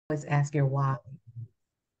Always ask your why.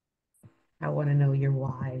 I want to know your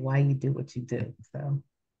why you do what you do. So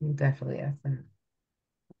you definitely ask that.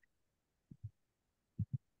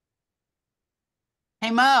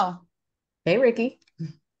 Hey Mo, Hey, Ricky.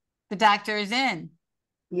 the doctor is in.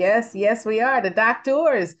 Yes, yes, we are. The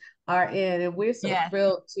doctors are in, and we're so Yes.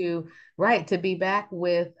 thrilled to to be back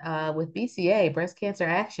with BCA, Breast Cancer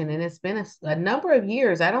Action. And it's been a number of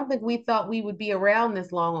years. I don't think we thought we would be around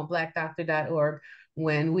this long on blackdoctor.org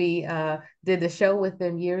when we did the show with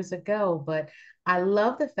them years ago. But I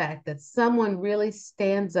love the fact that someone really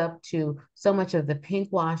stands up to so much of the pink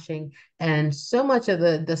washing and so much of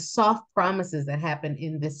the soft promises that happen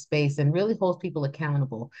in this space and really holds people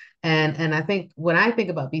accountable. And I think when I think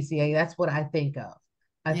about BCA, that's what I think of.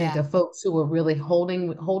 I think Yeah. of folks who are really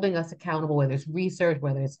holding us accountable, whether it's research,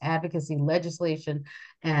 whether it's advocacy, legislation,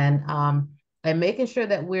 and and making sure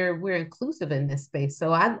that we're inclusive in this space.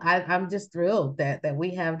 So I'm just thrilled that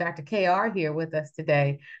we have Dr. KR here with us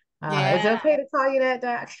today. Is it Yeah. okay to call you that,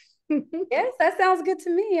 Doc? Yes, that sounds good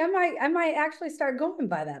to me. I might actually start going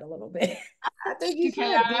by that a little bit. I think you should.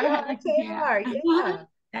 TKR. DR KR. Yeah.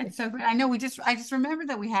 That's so great. I know I just remember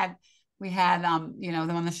that we had them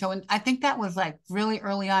on the show. And I think that was like really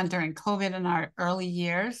early on during COVID in our early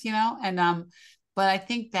years, and but I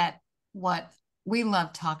think that what we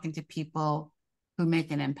love talking to people who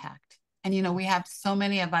make an impact. And we have so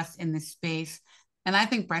many of us in this space. And I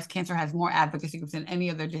think breast cancer has more advocacy groups than any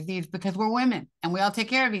other disease because we're women and we all take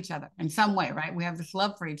care of each other in some way, right? We have this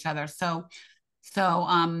love for each other. So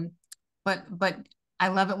but I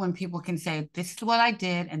love it when people can say, this is what I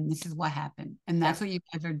did and this is what happened. And Yeah. that's what you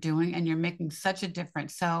guys are doing, and you're making such a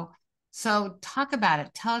difference. So talk about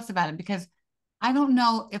it. Tell us about it, because I don't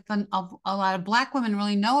know if a lot of Black women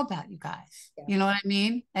really know about you guys. Yeah. You know what I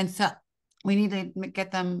mean? And so we need to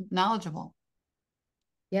get them knowledgeable.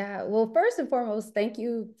 Yeah. Well, first and foremost, thank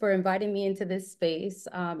you for inviting me into this space.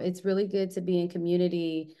 It's really good to be in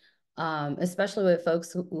community, especially with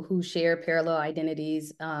folks who share parallel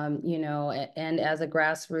identities, and as a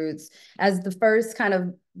grassroots, as the first kind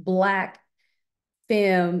of Black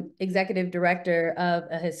femme executive director of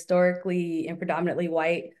a historically and predominantly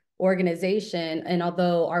white organization. And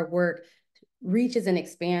although our work reaches and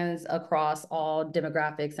expands across all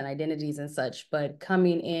demographics and identities and such, but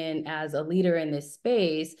coming in as a leader in this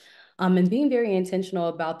space, and being very intentional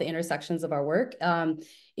about the intersections of our work,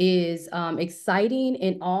 is exciting.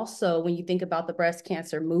 And also, when you think about the breast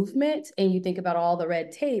cancer movement and you think about all the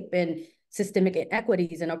red tape and systemic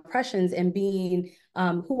inequities and oppressions, and being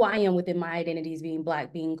who I am within my identities, being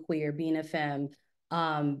Black, being queer, being a femme,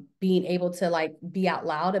 being able to like be out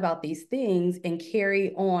loud about these things and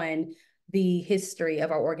carry on the history of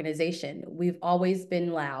our organization. We've always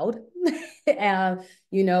been loud.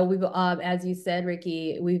 We've, as you said,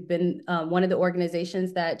 Ricky, we've been one of the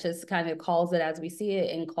organizations that just kind of calls it as we see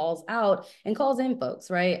it and calls out and calls in folks,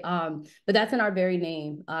 right? But that's in our very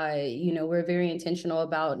name. We're very intentional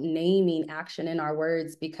about naming action in our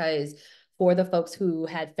words, because for the folks who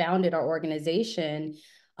had founded our organization,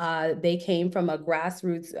 they came from a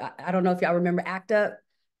grassroots. I don't know if y'all remember ACT UP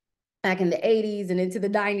back in the 80s and into the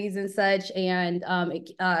 90s and such. And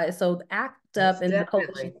so ACT UP Most and the definitely.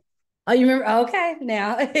 coalition. Oh, you remember? Okay,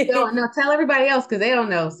 now. No, no, tell everybody else because they don't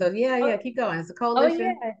know. So yeah, oh, yeah, keep going. It's a oh,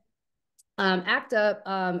 coalition. yeah. ACT UP,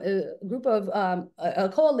 a group of a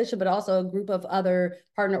coalition, but also a group of other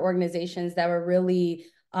partner organizations that were really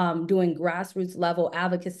doing grassroots level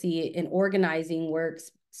advocacy and organizing works,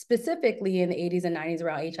 specifically in the 80s and 90s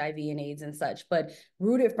around HIV and AIDS and such. But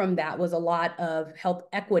rooted from that was a lot of health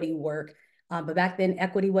equity work. But back then,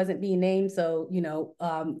 equity wasn't being named. So,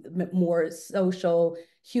 more social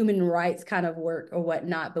human rights kind of work or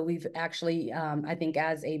whatnot. But we've actually, I think,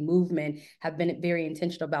 as a movement, have been very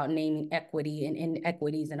intentional about naming equity and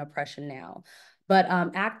inequities and oppression now. But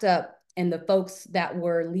ACT UP and the folks that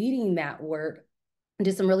were leading that work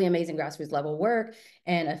did some really amazing grassroots level work.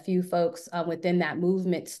 And a few folks within that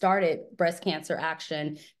movement started Breast Cancer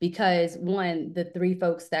Action because, one, the three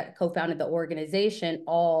folks that co-founded the organization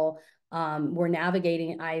all were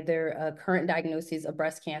navigating either a current diagnosis of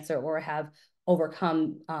breast cancer or have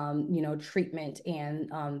overcome, treatment and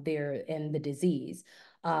the disease.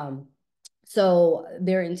 So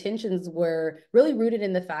their intentions were really rooted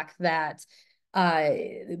in the fact that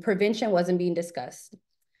prevention wasn't being discussed.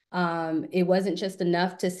 It wasn't just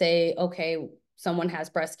enough to say, okay, someone has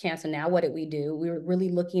breast cancer. Now, what did we do? We were really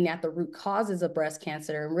looking at the root causes of breast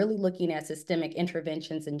cancer and really looking at systemic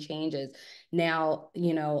interventions and changes. Now,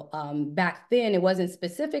 back then, it wasn't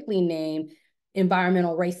specifically named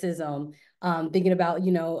environmental racism, thinking about,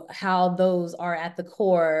 how those are at the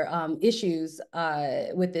core issues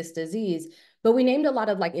with this disease. But we named a lot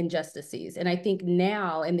of like injustices. And I think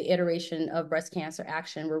now in the iteration of Breast Cancer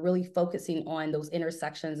Action, we're really focusing on those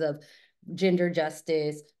intersections of gender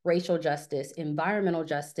justice, racial justice, environmental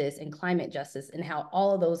justice, and climate justice, and how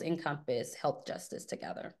all of those encompass health justice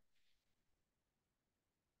together.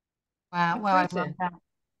 Wow. You're Well, I love preaching. that.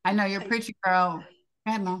 I know you're preaching, girl. Go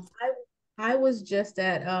ahead, Mom. I was just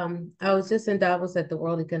at I was just in Davos at the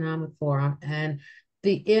World Economic Forum, and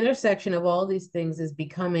the intersection of all these things is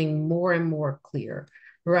becoming more and more clear,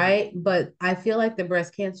 right? But I feel like the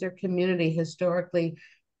breast cancer community historically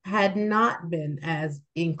had not been as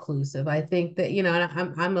inclusive. I think that, you know,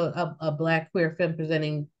 and I'm a Black queer femme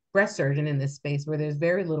presenting breast surgeon in this space where there's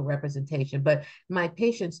very little representation, but my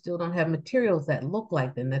patients still don't have materials that look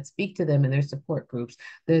like them, that speak to them in their support groups.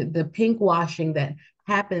 The pink washing that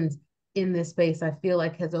happens in this space, I feel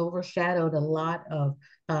like has overshadowed a lot of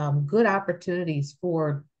good opportunities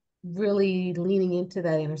for really leaning into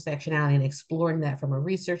that intersectionality and exploring that from a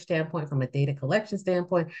research standpoint, from a data collection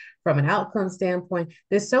standpoint, from an outcome standpoint.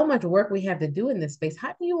 There's so much work we have to do in this space. How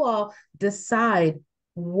do you all decide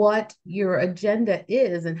what your agenda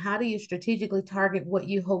is, and how do you strategically target what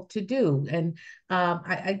you hope to do? And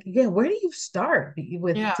yeah, where do you start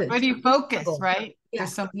with Yeah, where do you focus, right? Yeah,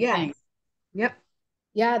 There's so many yeah, things. yep.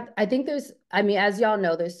 Yeah, I think I mean, as y'all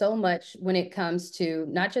know, there's so much when it comes to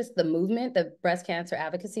not just the movement, the breast cancer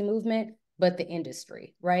advocacy movement, but the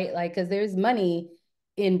industry, right? Like, because there's money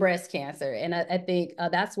in breast cancer. And I think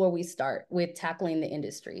that's where we start with tackling the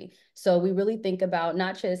industry. So we really think about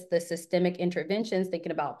not just the systemic interventions,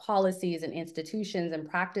 thinking about policies and institutions and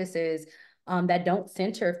practices that don't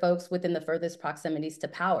center folks within the furthest proximities to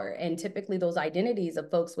power. And typically those identities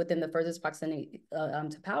of folks within the furthest proximity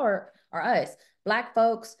to power are us. Black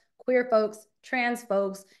folks, queer folks, trans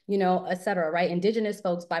folks, you know, et cetera, right? Indigenous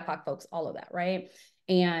folks, BIPOC folks, all of that, right?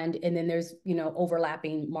 And then there's, you know,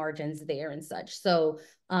 overlapping margins there and such. So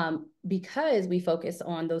because we focus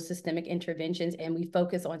on those systemic interventions and we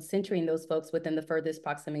focus on centering those folks within the furthest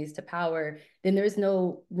proximities to power, then there's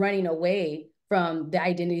no running away from the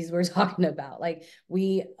identities we're talking about. Like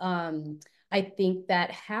I think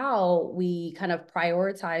that how we kind of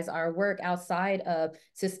prioritize our work outside of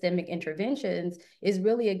systemic interventions is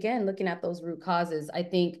really, again, looking at those root causes. I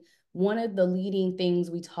think one of the leading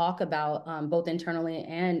things we talk about both internally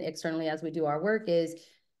and externally as we do our work is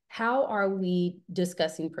how are we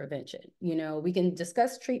discussing prevention? You know, we can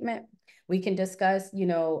discuss treatment, we can discuss, you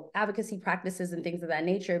know, advocacy practices and things of that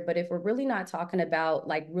nature, but if we're really not talking about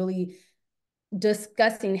like really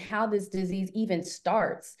discussing how this disease even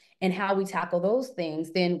starts and how we tackle those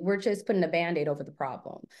things, then we're just putting a Band-Aid over the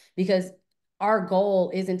problem, because our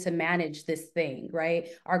goal isn't to manage this thing, right?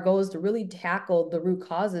 Our goal is to really tackle the root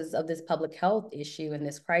causes of this public health issue and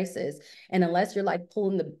this crisis. And unless you're like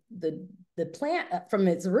pulling the plant from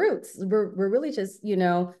its roots, we're really just, you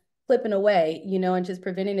know, flipping away, you know, and just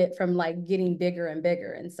preventing it from like getting bigger and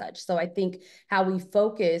bigger and such. So I think how we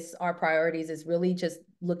focus our priorities is really just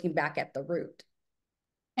looking back at the root.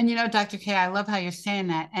 And you know, Dr. K, I love how you're saying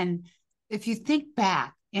that. And if you think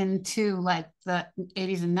back into like the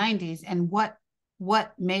 80s and 90s and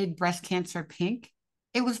what made breast cancer pink,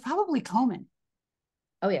 it was probably Komen.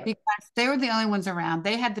 Oh yeah. Because they were the only ones around.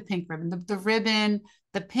 They had the pink ribbon, the ribbon,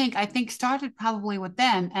 the pink, I think started probably with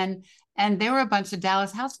them. And they were a bunch of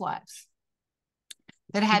Dallas housewives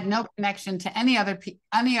that had no connection to any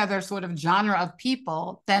other sort of genre of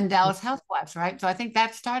people than Dallas housewives, right? So I think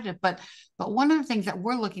that started. But one of the things that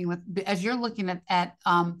we're looking with, as you're looking at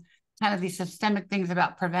kind of these systemic things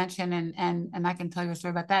about prevention, and I can tell you a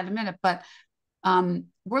story about that in a minute, but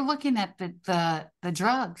we're looking at the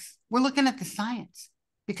drugs. We're looking at the science,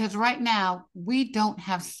 because right now we don't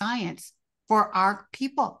have science for our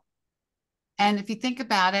people. And if you think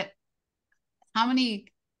about it, how many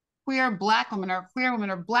queer Black women or queer women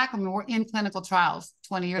or Black women were in clinical trials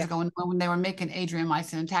 20 years ago when they were making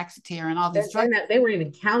adriamycin and Taxotere and all these drugs? They weren't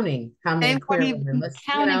even counting how many They queer weren't women. even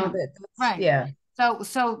counting them. Right. Yeah.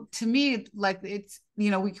 So to me, like, it's,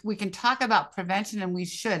 you know, we can talk about prevention, and we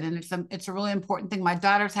should, and it's a really important thing. My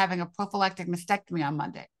daughter's having a prophylactic mastectomy on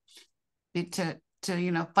Monday to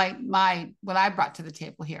you know, fight what I brought to the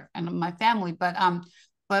table here and my family, but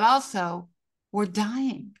also we're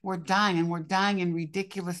dying, and we're dying in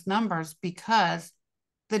ridiculous numbers because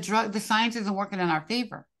the science isn't working in our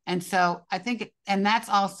favor. And so I think, and that's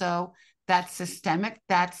systemic,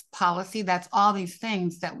 that's policy, that's all these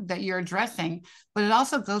things that you're addressing. But it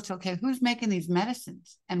also goes to, okay, who's making these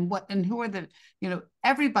medicines, and who are the, you know,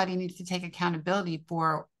 everybody needs to take accountability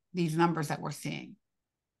for these numbers that we're seeing.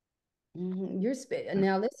 You're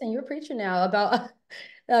now listen, you're preaching now about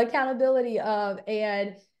accountability of,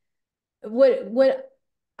 and what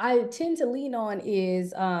I tend to lean on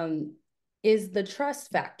is the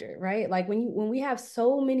trust factor, right? Like when we have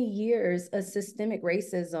so many years of systemic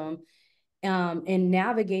racism in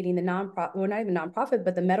navigating the nonprofit, well, not even nonprofit,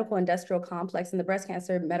 but the medical industrial complex and the breast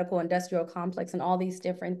cancer medical industrial complex and all these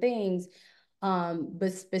different things,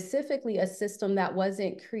 but specifically a system that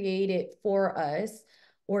wasn't created for us,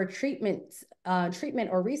 or treatment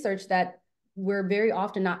or research that we're very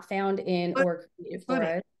often not found in or created for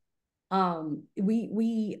us.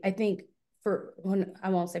 I think I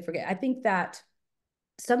won't say forget, I think that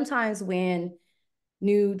sometimes when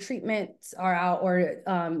new treatments are out or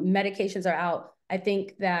medications are out, I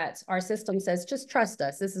think that our system says, just trust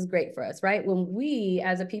us. This is great for us, right? When we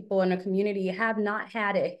as a people in a community have not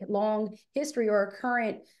had a long history or a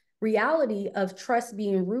current reality of trust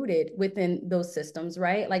being rooted within those systems,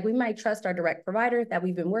 right? Like we might trust our direct provider that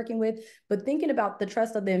we've been working with, but thinking about the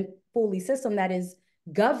trust of the fully system that is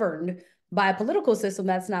governed by a political system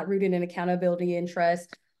that's not rooted in accountability and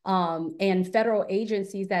trust, and federal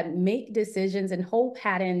agencies that make decisions and hold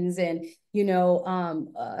patents and,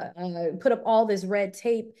 put up all this red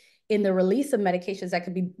tape in the release of medications that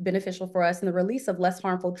could be beneficial for us and the release of less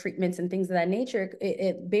harmful treatments and things of that nature,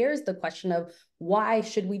 it bears the question of why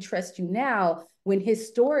should we trust you now when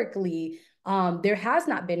historically there has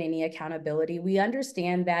not been any accountability. We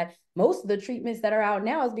understand that most of the treatments that are out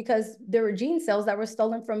now is because there were gene cells that were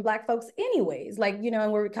stolen from Black folks anyways,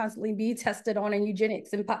 and we're constantly being tested on in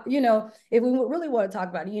eugenics and, if we really want to talk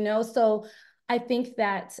about it, so I think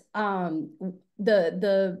that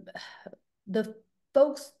the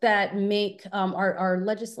folks that make our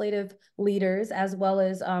legislative leaders, as well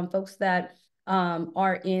as folks that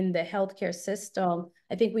are in the healthcare system,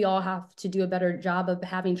 I think we all have to do a better job of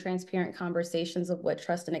having transparent conversations of what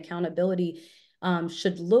trust and accountability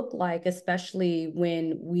should look like, especially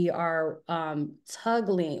when we are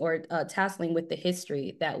tugging or tasseling with the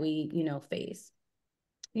history that we, face.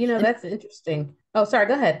 That's interesting. Oh, sorry,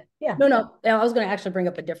 go ahead. Yeah. No, I was going to actually bring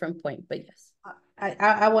up a different point, but yes.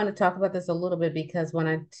 I want to talk about this a little bit because when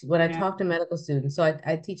I talk to medical students, so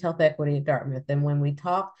I teach health equity at Dartmouth, and when we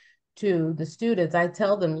talk to the students, I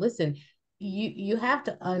tell them, listen, you have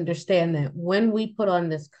to understand that when we put on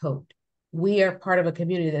this coat, we are part of a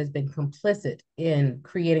community that has been complicit in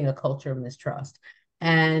creating a culture of mistrust.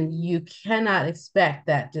 And you cannot expect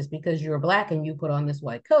that just because you're Black and you put on this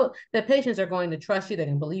white coat, that patients are going to trust you, they're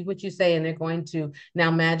going to believe what you say, and they're going to now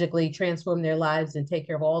magically transform their lives and take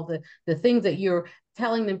care of all the things that you're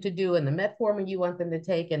telling them to do and the metformin you want them to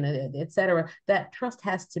take and et cetera. That trust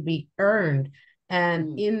has to be earned.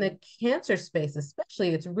 And in the cancer space, especially,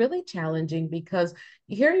 it's really challenging because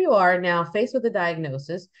here you are now faced with a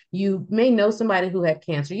diagnosis. You may know somebody who had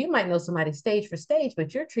cancer. You might know somebody stage for stage,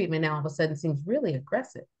 but your treatment now all of a sudden seems really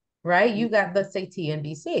aggressive, right? You got, let's say,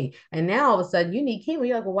 TNBC, and now all of a sudden you need chemo.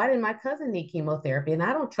 You're like, well, why didn't my cousin need chemotherapy? And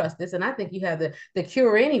I don't trust this. And I think you have the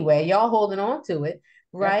cure anyway. Y'all holding on to it,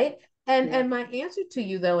 right? Yep. And my answer to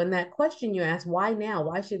you, though, in that question you asked, why now?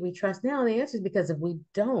 Why should we trust now? And the answer is because if we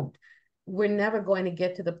don't, we're never going to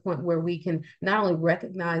get to the point where we can not only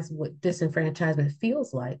recognize what disenfranchisement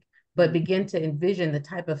feels like, but begin to envision the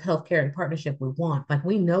type of healthcare and partnership we want. Like,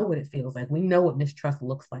 we know what it feels like. We know what mistrust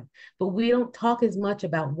looks like, but we don't talk as much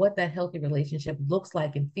about what that healthy relationship looks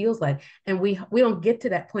like and feels like. And we don't get to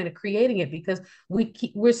that point of creating it because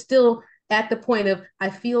we're still at the point of,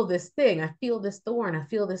 I feel this thing, I feel this thorn, I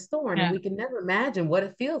feel this thorn. Yeah. And we can never imagine what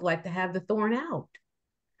it feels like to have the thorn out.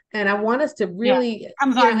 And I want us to really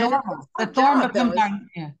becomes our normal. The thorn becomes our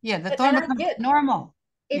the thorn becomes normal.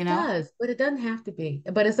 It does, but it doesn't have to be.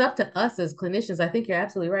 But it's up to us as clinicians. I think you're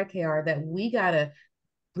absolutely right, KR, that we gotta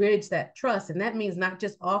bridge that trust. And that means not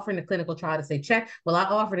just offering a clinical trial to say, check, well, I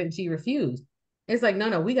offered it and she refused. It's like,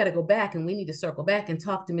 no, we got to go back and we need to circle back and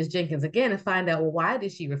talk to Ms. Jenkins again and find out, well, why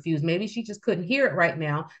did she refuse? Maybe she just couldn't hear it right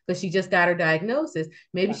now because she just got her diagnosis.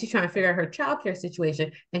 Maybe she's trying to figure out her childcare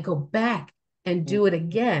situation, and go back and do it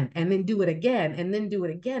again, and then do it again, and then do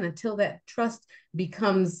it again until that trust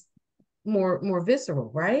becomes more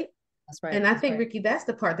visceral, right? That's right. And I think, Ricky, that's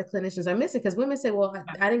the part that clinicians are missing, because women say, well,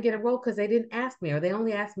 I didn't get a role because they didn't ask me, or they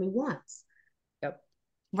only asked me once. Yep.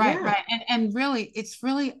 Right, right. And really, it's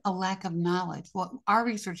really a lack of knowledge. What our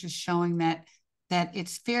research is showing that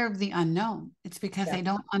it's fear of the unknown. It's because they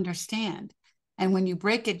don't understand. And when you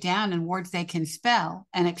break it down in words they can spell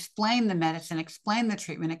and explain the medicine, explain the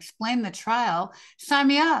treatment, explain the trial, sign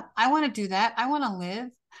me up. I want to do that. I want to live,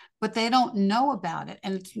 but they don't know about it.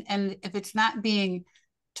 And if it's not being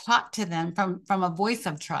taught to them from a voice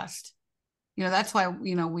of trust, that's why,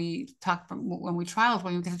 we talk when we trials,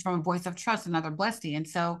 because it's from a voice of trust, another blessing. And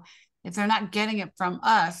so if they're not getting it from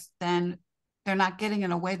us, then they're not getting it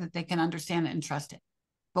in a way that they can understand it and trust it.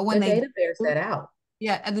 But The when they data bears do, that out.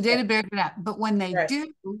 yeah, and the data bears it out. But when they Right.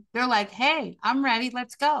 do, they're like, hey, I'm ready.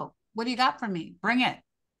 Let's go. What do you got for me? Bring it.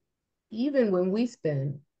 Even when we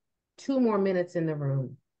spend 2 more minutes in the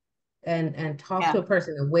room and talk to Yeah. a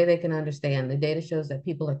person the way they can understand, the data shows that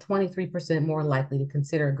people are 23% more likely to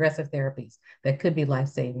consider aggressive therapies that could be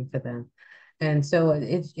life-saving for them. And so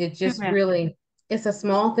it just really, it's a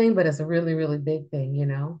small thing, but it's a really, really big thing, you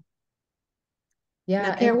know? Now,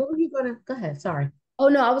 Yeah. Karen, what were you gonna, go ahead, sorry. Oh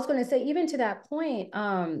no, I was going to say, even to that point,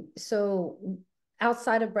 so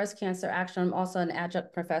outside of breast cancer action, I'm also an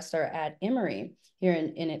adjunct professor at Emory here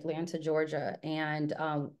in Atlanta, Georgia, and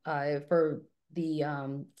for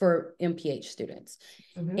MPH students.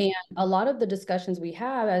 Mm-hmm. And a lot of the discussions we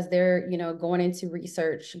have as they're, going into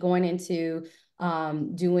research, going into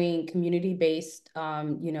doing community-based,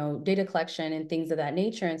 data collection and things of that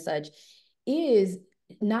nature and such, is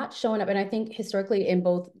not showing up. And I think historically in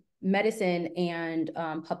both medicine and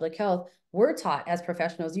public health, we're taught as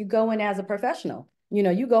professionals, you go in as a professional.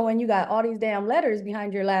 You go in, you got all these damn letters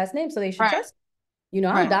behind your last name, so they should Right. trust you.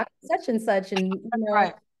 I'm Right. Dr. Such and such, and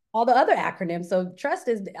Right. all the other acronyms. So trust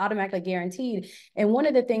is automatically guaranteed. And one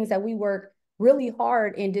of the things that we work really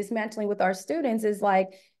hard in dismantling with our students is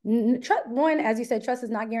like, one, as you said, trust is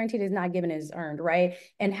not guaranteed, is not given, is earned, right?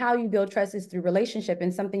 And how you build trust is through relationship.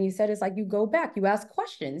 And something you said is like, you go back, you ask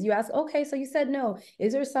questions, you ask, okay, so you said no.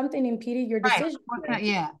 Is there something impeding your Right. decision?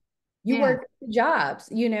 Yeah. You Yeah. work jobs,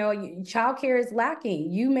 childcare is lacking.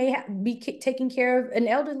 You may be taking care of an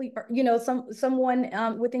elderly,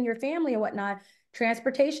 someone within your family and whatnot.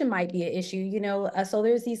 Transportation might be an issue, so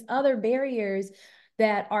there's these other barriers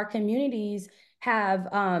that our communities have,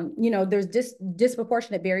 there's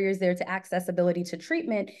disproportionate barriers there to accessibility to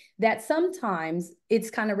treatment that sometimes it's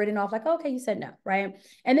kind of written off like, okay, you said no, right?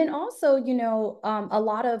 And then also, a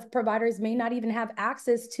lot of providers may not even have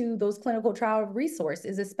access to those clinical trial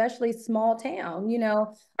resources, especially small town. Right.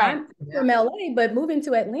 I'm from LA, but moving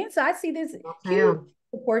to Atlanta, I see this huge Town.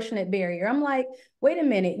 proportionate barrier. I'm like, wait a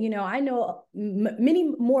minute, I know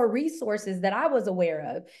many more resources that I was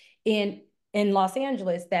aware of in Los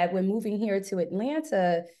Angeles that when moving here to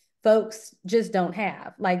Atlanta, folks just don't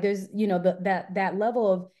have. Like there's, that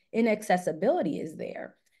level of inaccessibility is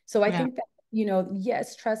there. So I think that,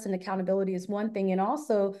 yes, trust and accountability is one thing. And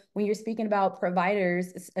also when you're speaking about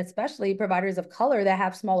providers, especially providers of color that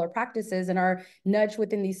have smaller practices and are nudged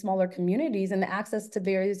within these smaller communities, and the access to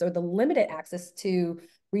barriers or the limited access to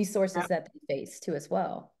resources that they face too as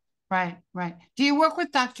well. Right. Right. Do you work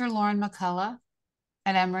with Dr. Lauren McCullough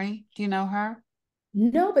at Emory? Do you know her?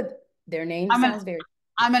 No, but their name sounds very.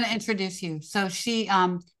 I'm gonna introduce you. So she's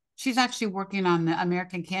actually working on the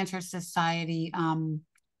American Cancer Society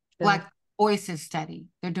Black Voices study.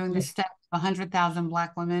 They're doing this study of 100,000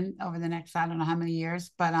 Black women over the next, I don't know how many years,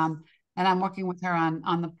 but and I'm working with her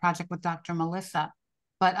on the project with Dr. Melissa.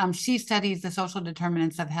 But she studies the social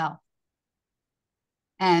determinants of health.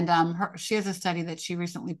 And she has a study that she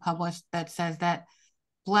recently published that says that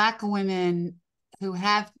Black women who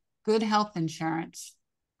have good health insurance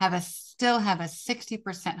still have a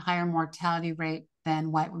 60% higher mortality rate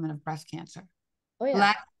than white women of breast cancer. Oh, yeah.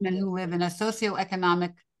 Black women who live in a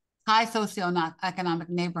high socioeconomic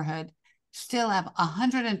neighborhood still have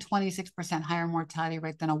 126% higher mortality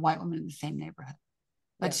rate than a white woman in the same neighborhood.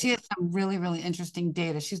 But she has some really, really interesting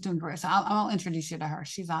data. She's doing great. So I'll introduce you to her.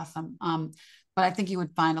 She's awesome. But I think you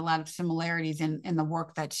would find a lot of similarities in the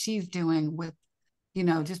work that she's doing with,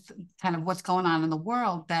 just kind of what's going on in the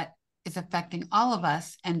world that is affecting all of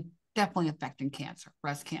us and definitely affecting cancer,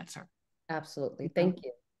 breast cancer. Absolutely. Thank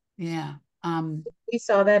you. Yeah. We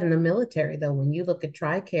saw that in the military, though. When you look at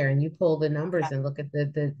TRICARE and you pull the numbers and look at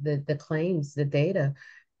the claims, the data,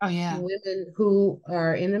 oh yeah, women who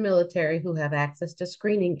are in the military who have access to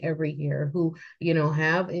screening every year, who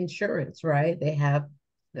have insurance, right? They have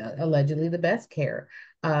allegedly the best care,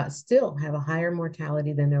 still have a higher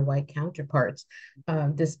mortality than their white counterparts,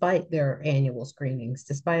 despite their annual screenings,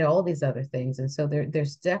 despite all these other things. And so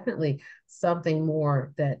there's definitely something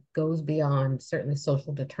more that goes beyond certainly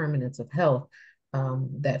social determinants of health,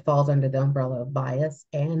 that falls under the umbrella of bias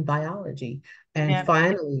and biology. And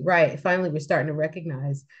finally, we're starting to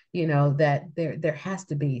recognize, that there has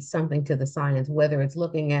to be something to the science, whether it's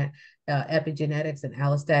looking at epigenetics and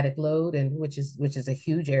allostatic load, and which is a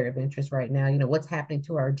huge area of interest right now. What's happening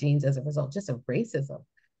to our genes as a result just of racism,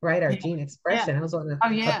 right? Our gene expression. I was on a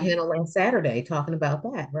panel last Saturday talking about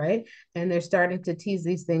that, right? And they're starting to tease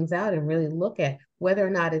these things out and really look at whether or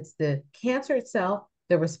not it's the cancer itself,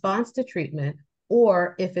 the response to treatment,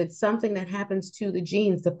 or if it's something that happens to the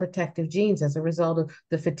genes, the protective genes, as a result of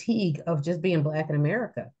the fatigue of just being Black in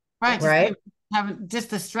America. Right. having just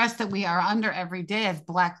the stress that we are under every day as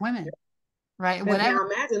Black women, right? But Whatever.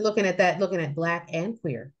 now imagine looking at that, looking at Black and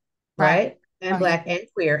queer, Right. right? And Oh yeah. Black and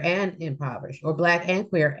queer and impoverished, or Black and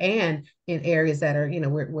queer and in areas that are,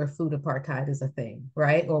 where food apartheid is a thing,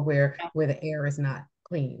 right? Or where the air is not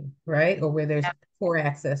clean, right? Or where there's poor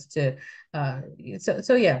access to uh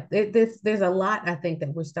so yeah, there's a lot I think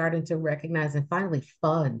that we're starting to recognize and finally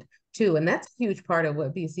fund too. And that's a huge part of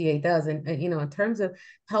what BCA does. And in terms of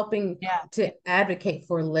helping Yeah. to advocate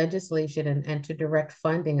for legislation and to direct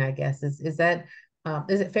funding, I guess, is it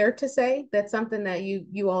fair to say that's something that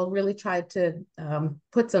you all really tried to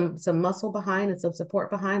put some muscle behind and some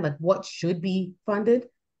support behind, like what should be funded?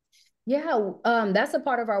 Yeah, that's a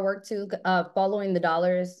part of our work too, following the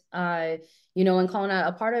dollars, and calling out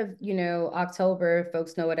a part of, October,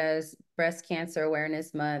 folks know it as Breast Cancer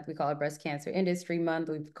Awareness Month. We call it Breast Cancer Industry Month.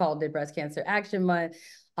 We've called it Breast Cancer Action Month,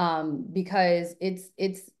 because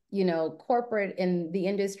it's corporate and the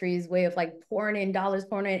industry's way of like pouring in dollars,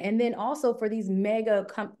 pouring in. And then also for these mega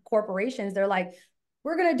corporations, they're like,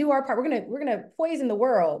 we're gonna do our part. We're gonna poison the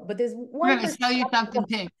world, but there's We're gonna 1%. sell you something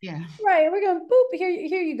pink. Yeah. Right. We're going to boop, here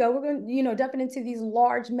you go. We're going to, dump it into these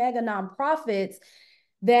large mega nonprofits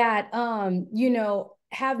that,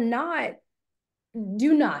 have not,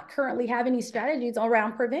 do not currently have any strategies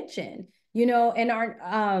around prevention, and aren't,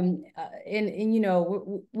 we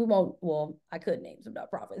won't, well, I could name some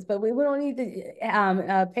nonprofits, but we don't need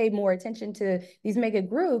to pay more attention to these mega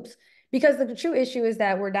groups, because the true issue is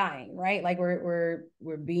that we're dying, right? Like we're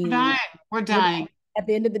We're dying. We're dying. at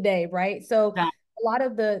the end of the day, right? So Dying. a lot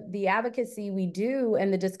of the advocacy we do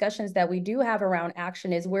and the discussions that we do have around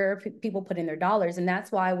action is where people put in their dollars. And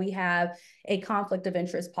that's why we have a conflict of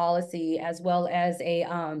interest policy, as well as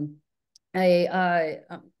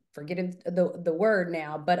forgetting the word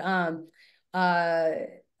now, but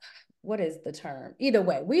what is the term? Either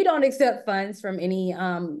way, we don't accept funds from any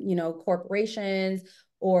corporations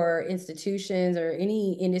or institutions or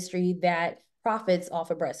any industry that profits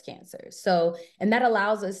off of breast cancer. So, and that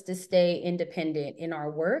allows us to stay independent in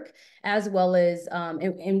our work, as well as,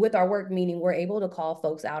 and with our work, meaning we're able to call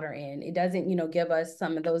folks out or in. It doesn't, give us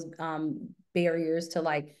some of those barriers to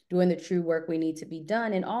like doing the true work we need to be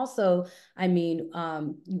done. And also, I think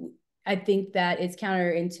that it's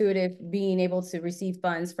counterintuitive being able to receive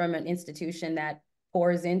funds from an institution that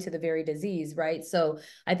pours into the very disease, right? So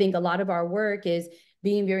I think a lot of our work is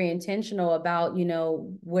being very intentional about,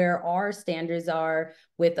 where our standards are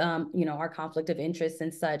with, our conflict of interest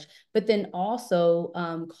and such, but then also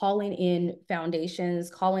calling in foundations,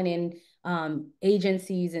 calling in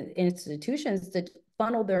agencies and institutions to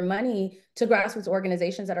funnel their money to grassroots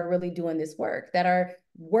organizations that are really doing this work, that are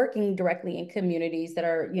working directly in communities, that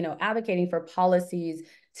are, advocating for policies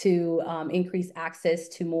to increase access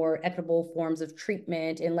to more equitable forms of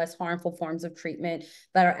treatment and less harmful forms of treatment,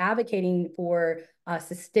 that are advocating for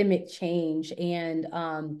systemic change and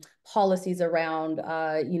policies around,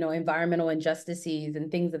 environmental injustices and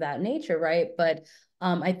things of that nature, right? But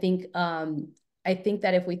I think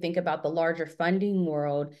that if we think about the larger funding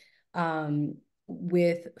world,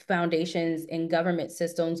 with foundations and government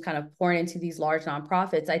systems kind of pouring into these large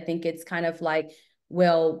nonprofits, I think it's kind of like,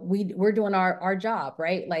 well, we're doing our job,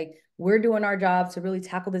 right? Like we're doing our job to really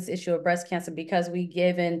tackle this issue of breast cancer because we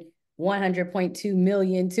given 100.2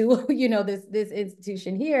 million to, this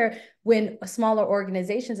institution here, when smaller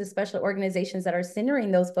organizations, especially organizations that are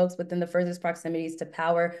centering those folks within the furthest proximities to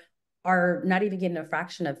power, are not even getting a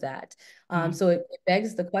fraction of that. So it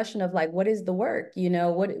begs the question of like, what is the work?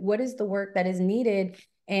 What is the work that is needed,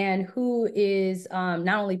 and who is not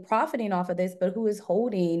only profiting off of this, but who is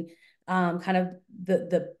holding kind of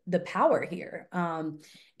the power here? So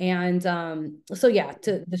yeah,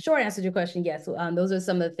 to the short answer to your question, yes, those are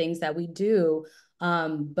some of the things that we do.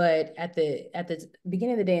 But at the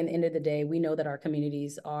beginning of the day and the end of the day, we know that our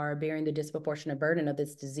communities are bearing the disproportionate burden of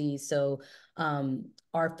this disease. So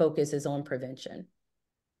our focus is on prevention.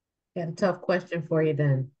 Got a tough question for you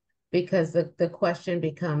then, because the question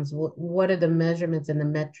becomes, what are the measurements and the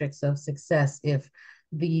metrics of success if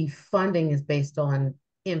the funding is based on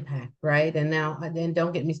impact, right? And now, then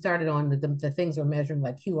don't get me started on the things we're measuring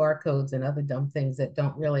like QR codes and other dumb things that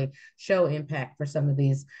don't really show impact for some of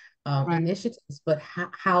these initiatives. But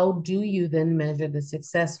how do you then measure the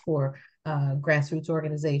success for grassroots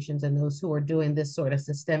organizations and those who are doing this sort of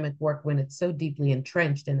systemic work when it's so deeply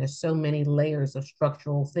entrenched and there's so many layers of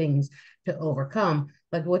structural things to overcome?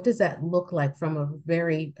 Like, what does that look like from a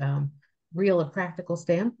very real and practical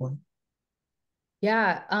standpoint?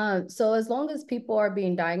 Yeah. So as long as people are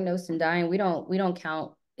being diagnosed and dying, we don't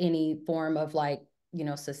count any form of like,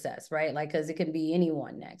 success, right? Like, cause it could be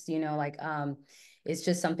anyone next, like, it's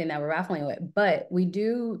just something that we're raffling with. But we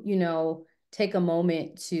do, you know, take a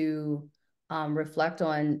moment to reflect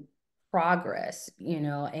on progress, you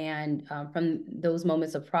know, and from those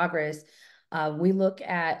moments of progress, we look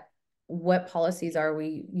at what policies are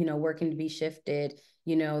we, you know, working to be shifted,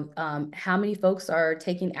 you know, how many folks are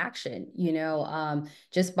taking action, you know,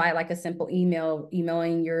 just by like a simple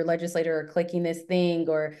emailing your legislator or clicking this thing,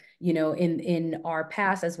 or, you know, in our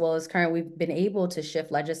past as well as current, we've been able to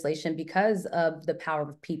shift legislation because of the power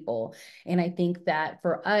of people. And I think that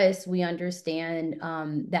for us, we understand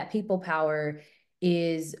that people power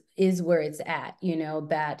is where it's at, you know,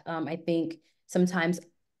 that I think sometimes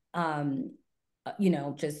you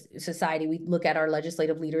know, just society, we look at our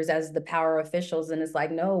legislative leaders as the power officials, and it's like,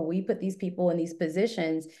 no, we put these people in these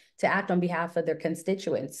positions to act on behalf of their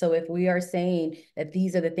constituents. So if we are saying that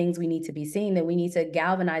these are the things we need to be seeing, then we need to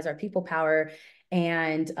galvanize our people power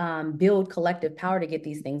and build collective power to get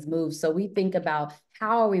these things moved. So we think about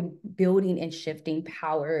how are we building and shifting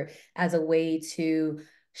power as a way to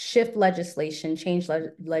shift legislation, change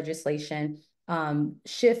legislation,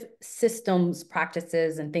 shift systems,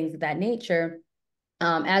 practices, and things of that nature,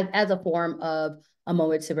 as a form of a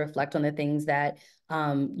moment to reflect on the things that,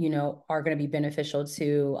 you know, are going to be beneficial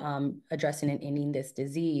to addressing and ending this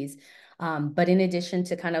disease. But in addition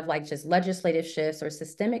to kind of like just legislative shifts or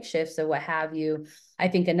systemic shifts or what have you, I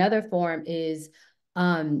think another form is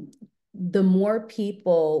the more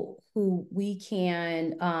people who we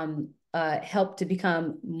can help to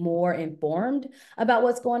become more informed about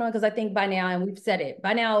what's going on. Because I think by now, and we've said it,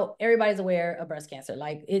 by now, everybody's aware of breast cancer.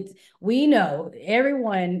 Like we know,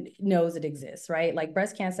 everyone knows it exists, right? Like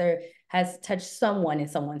breast cancer has touched someone in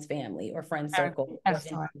someone's family or friend circle,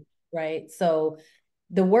 right? So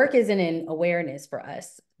the work isn't in awareness for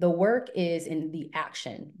us. The work is in the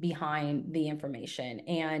action behind the information.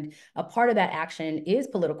 And a part of that action is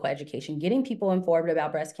political education, getting people informed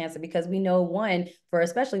about breast cancer, because we know, one, for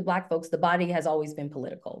especially Black folks, the body has always been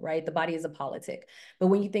political, right? The body is a politic. But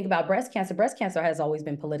when you think about breast cancer has always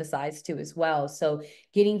been politicized too as well. So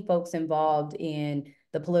getting folks involved in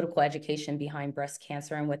the political education behind breast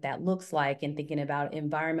cancer and what that looks like, and thinking about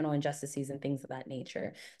environmental injustices and things of that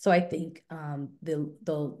nature. So I think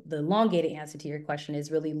the elongated answer to your question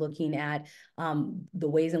is really looking at the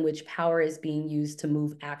ways in which power is being used to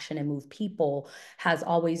move action and move people has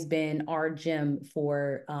always been our gem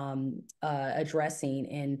for addressing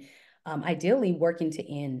and ideally working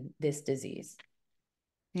to end this disease.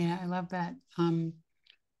 Yeah, I love that.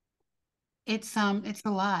 It's a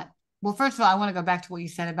lot. Well, first of all, I want to go back to what you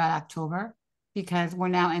said about October, because we're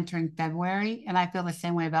now entering February, and I feel the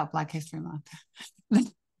same way about Black History Month.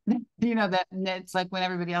 You know, that it's like when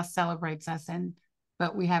everybody else celebrates us,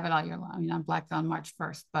 but we have it all year long. I mean, I'm Black on March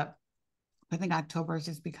 1st, but I think October has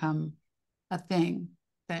just become a thing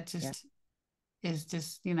that just is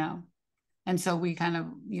just, you know, and so we kind of,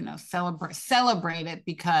 you know, celebrate it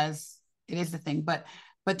because it is the thing. But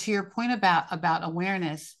to your point about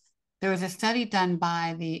awareness, there was a study done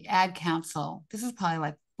by the Ad Council. This is probably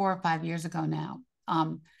like 4 or 5 years ago now,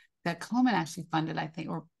 that Komen actually funded, I think,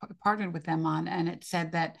 or partnered with them on. And it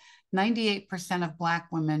said that 98% of Black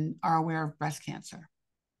women are aware of breast cancer.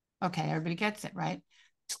 Okay, everybody gets it, right?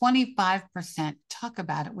 25% talk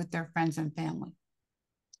about it with their friends and family.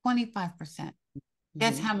 25%.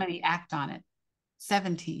 Guess how many act on it?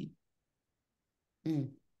 17.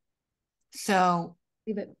 So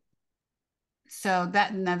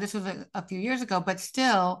that, now this was a few years ago, but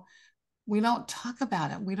still, we don't talk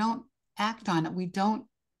about it. We don't act on it. We don't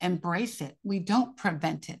embrace it. We don't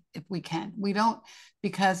prevent it if we can. We don't,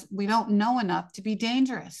 because we don't know enough to be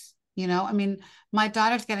dangerous. You know, I mean, my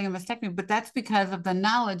daughter's getting a mastectomy, but that's because of the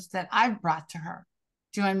knowledge that I've brought to her.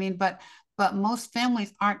 Do you know what I mean? But most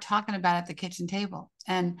families aren't talking about it at the kitchen table.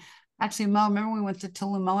 And actually, Mo, remember we went to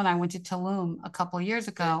Tulum? Mo and I went to Tulum a couple of years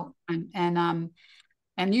ago,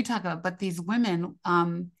 and you talk about, but these women,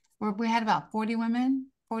 we had about 40 women.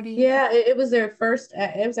 40. Yeah, it was their first.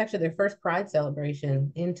 It was actually their first Pride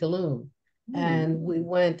celebration in Tulum, and we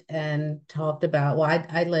went and talked about. Well,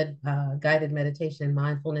 I led guided meditation and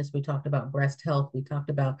mindfulness. We talked about breast health. We talked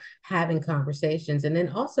about having conversations, and then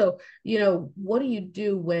also, you know, what do you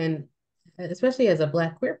do when, especially as a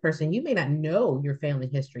Black queer person, you may not know your family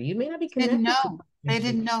history. You may not be connected. Didn't know. They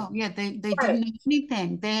didn't know. Yeah, they didn't know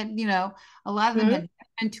anything. They had, you know, a lot of them had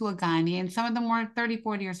been to a gynae, and some of them were 30,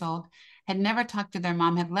 40 years old, had never talked to their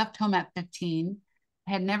mom, had left home at 15,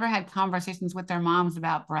 had never had conversations with their moms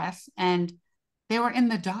about breasts, and they were in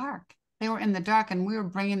the dark. They were in the dark, and we were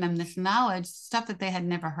bringing them this knowledge, stuff that they had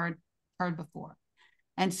never heard before.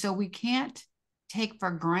 And so we can't take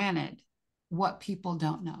for granted what people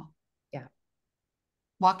don't know. Yeah.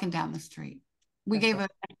 Walking down the street. We gave a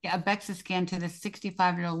BEXA scan to this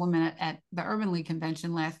 65-year-old woman at the Urban League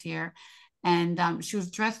convention last year. And she was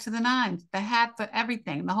dressed to the nines, the hat, the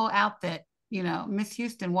everything, the whole outfit, you know, Miss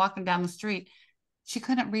Houston walking down the street. She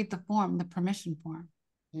couldn't read the form, the permission form.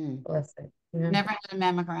 Bless it. Yeah. Never had a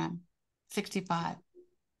mammogram, 65.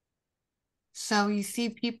 So you see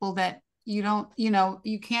people that you don't, you know,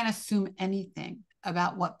 you can't assume anything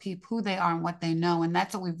about what people, who they are and what they know. And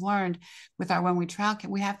that's what we've learned with our When We Travel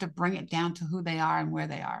Kit. We have to bring it down to who they are and where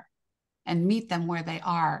they are and meet them where they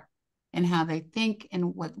are and how they think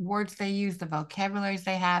and what words they use, the vocabularies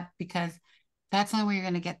they have, because that's the only way you're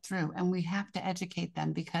going to get through. And we have to educate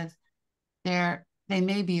them because they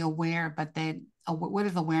may be aware, but what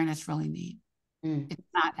does awareness really mean? It's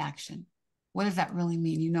not action. What does that really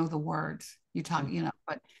mean? You know the words you talk, you know,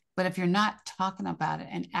 but if you're not talking about it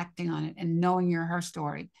and acting on it and knowing her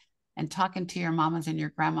story and talking to your mamas and your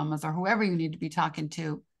grandmamas or whoever you need to be talking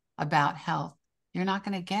to about health, you're not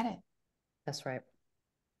going to get it. That's right.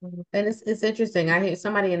 And it's interesting. I hear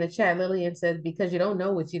somebody in the chat, Lillian said, because you don't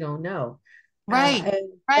know what you don't know. Right.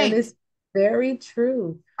 And it's very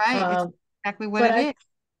true. Right. It's exactly what it is.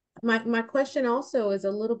 My question also is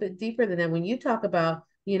a little bit deeper than that. When you talk about,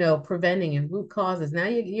 you know, preventing and root causes, now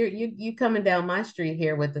you coming down my street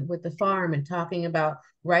here with the farm and talking about,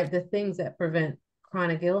 right, the things that prevent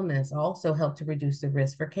chronic illness also help to reduce the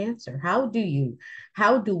risk for cancer. How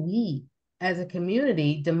do we as a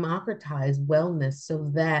community democratize wellness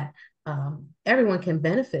so that everyone can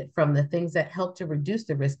benefit from the things that help to reduce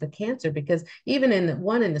the risk of cancer? Because even in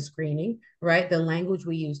the screening, right, the language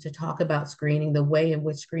we use to talk about screening, the way in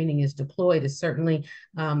which screening is deployed is certainly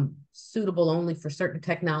suitable only for certain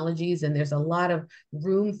technologies, and there's a lot of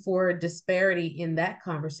room for disparity in that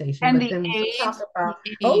conversation. And but then when we talk about,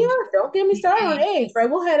 oh yeah, don't get me started on age, right?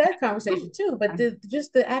 We'll have that conversation too. But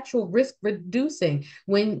just the actual risk reducing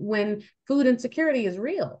when food insecurity is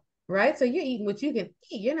real. Right. So you're eating what you can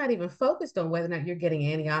eat. You're not even focused on whether or not you're getting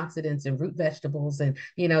antioxidants and root vegetables and,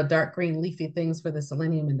 you know, dark green leafy things for the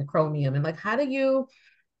selenium and the chromium. And like, how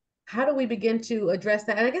do we begin to address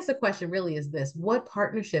that? And I guess the question really is this: what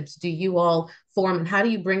partnerships do you all form, and how do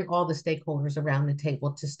you bring all the stakeholders around the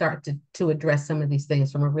table to start to address some of these things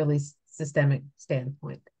from a really systemic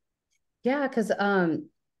standpoint? Yeah, because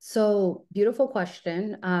so beautiful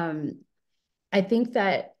question. I think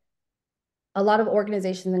that a lot of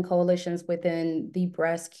organizations and coalitions within the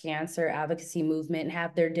breast cancer advocacy movement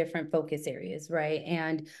have their different focus areas, right?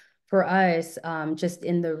 And for us, just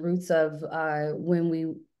in the roots of when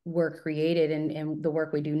we were created and the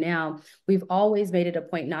work we do now, we've always made it a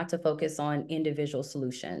point not to focus on individual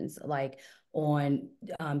solutions, like on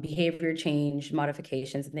behavior change,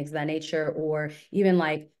 modifications, and things of that nature, or even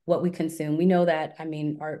like what we consume. We know that, I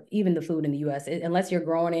mean, even the food in the U.S., unless you're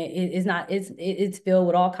growing it's filled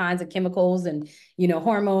with all kinds of chemicals and, you know,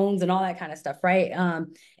 hormones and all that kind of stuff, right?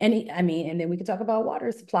 And then we could talk about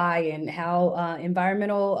water supply and how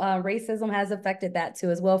environmental racism has affected that too,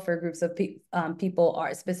 as well, for groups of people,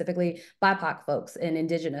 are specifically BIPOC folks and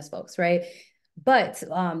indigenous folks, right? But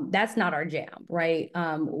that's not our jam, right?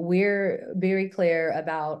 We're very clear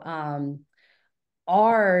about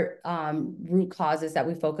our root causes that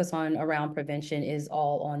we focus on around prevention is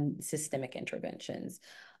all on systemic interventions.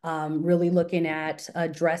 Really looking at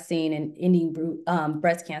addressing and ending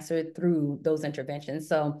breast cancer through those interventions.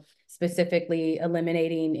 So specifically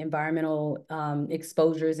eliminating environmental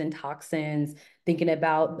exposures and toxins, thinking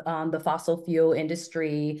about the fossil fuel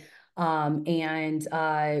industry, when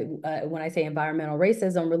I say environmental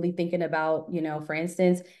racism, really thinking about, you know, for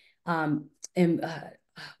instance,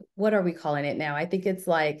 what are we calling it now? I think it's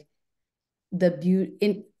like the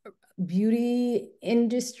beauty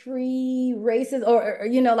industry races, or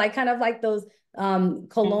you know, like kind of like those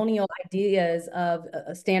colonial ideas of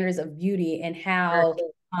standards of beauty and how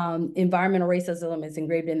environmental racism is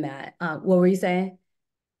engraved in that. What were you saying?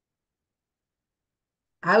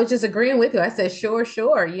 I was just agreeing with you. I said,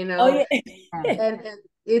 sure, you know. Oh, yeah. and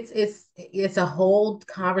it's a whole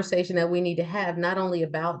conversation that we need to have, not only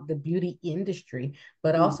about the beauty industry,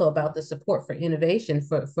 but also about the support for innovation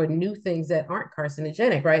for new things that aren't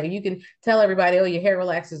carcinogenic, right? You can tell everybody, oh, your hair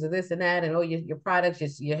relaxers are this and that, and oh, your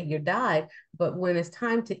products, your dye. But when it's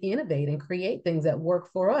time to innovate and create things that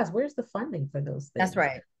work for us, where's the funding for those things? That's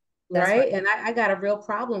right. Right. And I got a real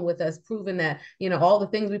problem with us proving that, you know, all the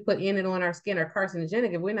things we put in and on our skin are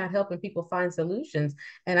carcinogenic if we're not helping people find solutions.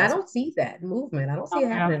 And I don't see that movement. I don't see it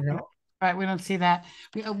happening at all. Right. We don't see that.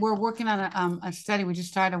 We're working on a study. We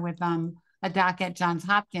just started with a doc at Johns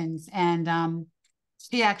Hopkins, and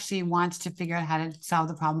she actually wants to figure out how to solve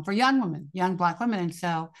the problem for young women, young Black women. And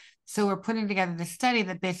so we're putting together this study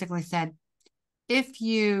that basically said, if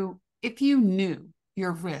you if you knew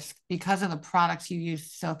your risk because of the products you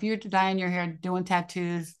use, so if you're dyeing your hair, doing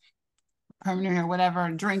tattoos, permanent hair, whatever,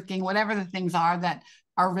 drinking, whatever the things are that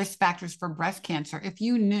are risk factors for breast cancer, if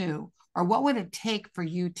you knew, or what would it take for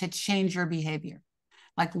you to change your behavior?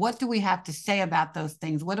 Like, what do we have to say about those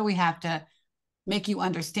things? What do we have to make you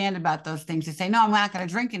understand about those things to say, no, I'm not going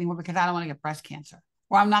to drink anymore because I don't want to get breast cancer,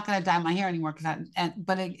 or I'm not going to dye my hair anymore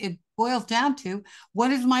but it boils down to,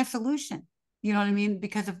 what is my solution? You know what I mean?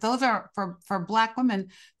 Because if those are for Black women,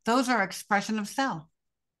 those are expression of self,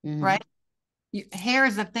 right? Hair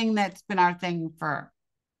is a thing that's been our thing for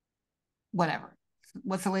whatever.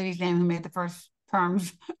 What's the lady's name who made the first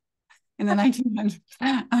perms in the 1900s?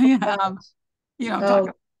 You know, I'm talking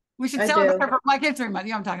about. We should celebrate her for Black History Month.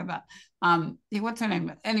 You know what I'm talking about. What's her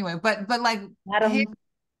name? Anyway, but like Madam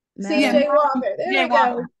C.J. Walker. There we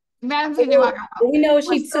go. Madam C.J. Walker. We know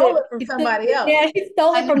she stole it from somebody else. Yeah, she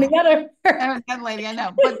stole it from the other. That lady, I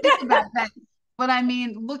know. But think about that. But I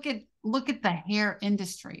mean, look at the hair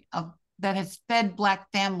industry that has fed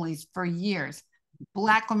Black families for years,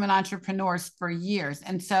 Black women entrepreneurs for years.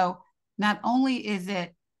 And so not only is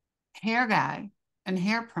it hair dye and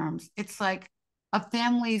hair perms, it's like a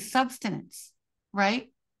family substance,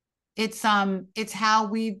 right? It's how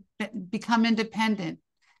we become independent.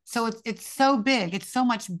 So it's so big. It's so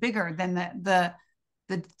much bigger than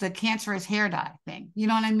the cancerous hair dye thing. You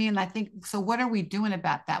know what I mean? I think so. What are we doing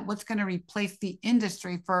about that? What's going to replace the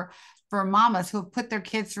industry for mamas who have put their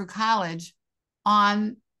kids through college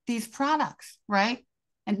on these products, right?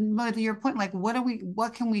 And to your point, like,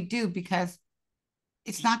 what can we do? Because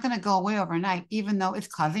it's not going to go away overnight, even though it's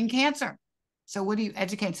causing cancer. So what do you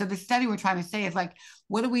educate? So the study we're trying to say is like,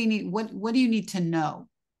 what do we need? What do you need to know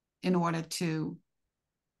in order to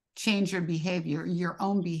change your behavior, your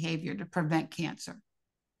own behavior, to prevent cancer?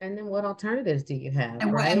 And then what alternatives do you have,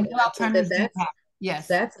 and right? What alternatives do you have? Yes.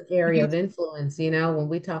 That's an area of influence, you know, when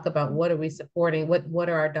we talk about what are we supporting, what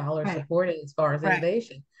are our dollars supporting as far as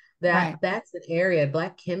innovation? That's an area,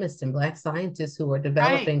 Black chemists and Black scientists who are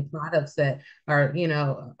developing products that are, you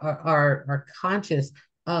know, are conscious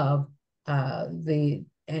of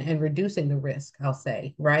and reducing the risk, I'll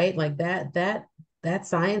say, right? Like that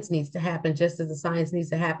science needs to happen just as the science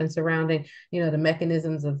needs to happen surrounding, you know, the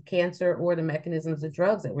mechanisms of cancer or the mechanisms of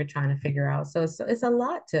drugs that we're trying to figure out. So it's a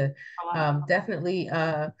lot to definitely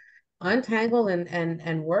untangle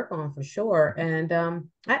and work on for sure. And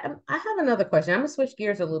I have another question. I'm gonna switch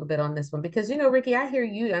gears a little bit on this one because, you know, Ricky, I hear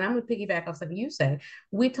you, and I'm gonna piggyback off something you said.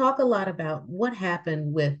 We talk a lot about what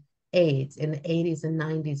happened with AIDS in the 80s and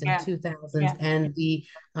 90s and 2000s, and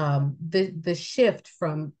the shift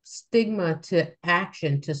from stigma to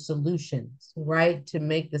action to solutions, right? To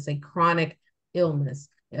make this a chronic illness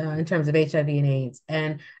in terms of HIV and AIDS.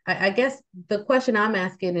 And I guess the question I'm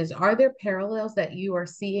asking is, are there parallels that you are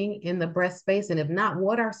seeing in the breast space? And if not,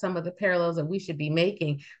 what are some of the parallels that we should be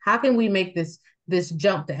making? How can we make this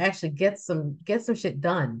jump to actually get some shit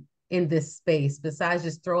done in this space besides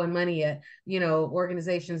just throwing money at, you know,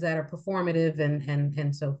 organizations that are performative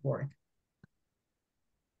and so forth?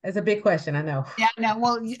 It's a big question, I know. Yeah, no.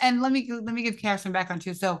 Well, and let me give Kara some background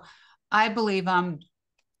too. So I believe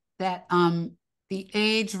that the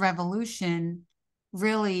AIDS revolution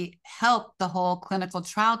really helped the whole clinical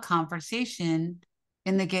trial conversation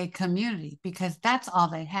in the gay community, because that's all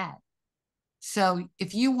they had. So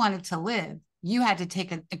if you wanted to live, you had to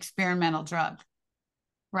take an experimental drug,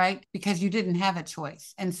 right? Because you didn't have a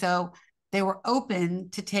choice. And so they were open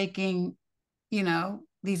to taking, you know,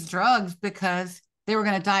 these drugs because they were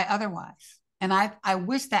going to die otherwise. And I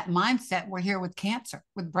wish that mindset were here with cancer,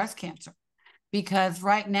 with breast cancer, because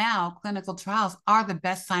right now clinical trials are the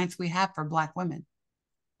best science we have for Black women.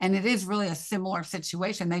 And it is really a similar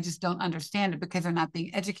situation. They just don't understand it because they're not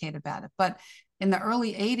being educated about it. But in the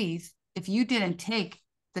early 80s, if you didn't take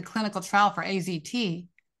the clinical trial for AZT,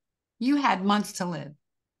 you had months to live.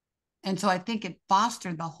 And so I think it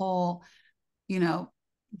fostered the whole, you know,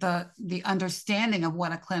 the understanding of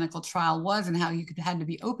what a clinical trial was and how you had to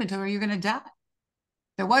be open to it or you're going to die.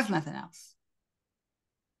 There was nothing else.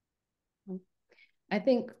 I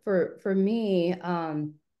think for me,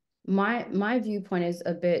 my viewpoint is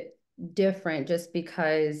a bit different just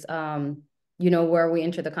because, you know, where we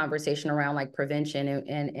enter the conversation around like prevention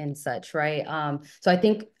and such, right? So I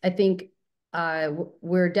think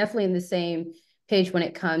we're definitely in the same page when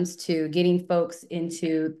it comes to getting folks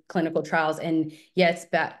into clinical trials. And yes,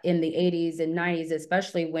 back in the 80s and 90s,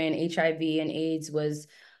 especially when HIV and AIDS was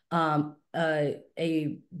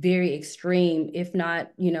a very extreme, if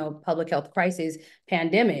not, you know, public health crisis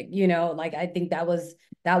pandemic, you know, like I think that was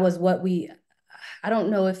what I don't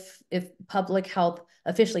know if public health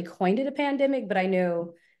officially coined it a pandemic, but I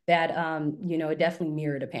know that, you know, it definitely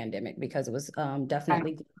mirrored a pandemic because it was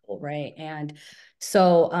definitely global, right? And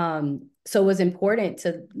so it was important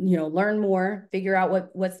to, you know, learn more, figure out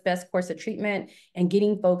what's the best course of treatment, and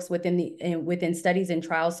getting folks within studies and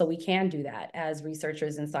trials so we can do that as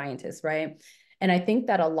researchers and scientists, right? And I think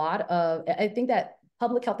that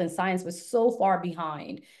public health and science was so far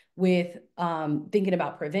behind with thinking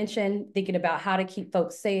about prevention, thinking about how to keep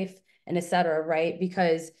folks safe, and et cetera, right?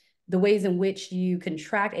 Because the ways in which you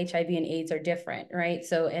contract HIV and AIDS are different, right?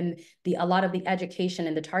 So, and a lot of the education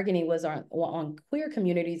and the targeting was on queer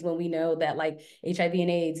communities, when we know that like HIV and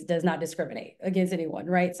AIDS does not discriminate against anyone,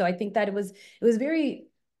 right? So I think that it was very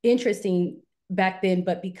interesting back then,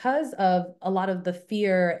 but because of a lot of the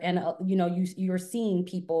fear and you know, you're seeing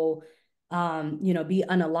people you know, be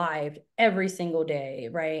unalived every single day,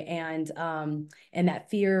 right? And that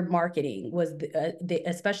fear marketing was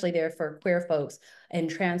especially there for queer folks and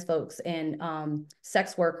trans folks and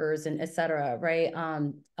sex workers and et cetera, right?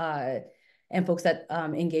 And folks that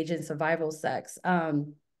engage in survival sex.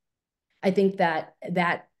 I think that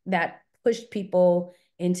pushed people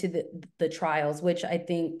into the trials, which I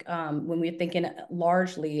think when we're thinking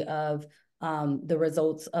largely of the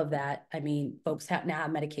results of that, I mean, folks now have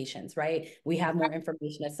medications, right? We have more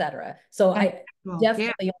information, et cetera. So I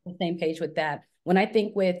definitely on the same page with that. When I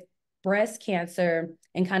think with breast cancer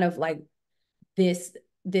and kind of like this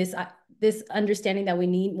this understanding that we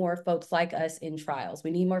need more folks like us in trials.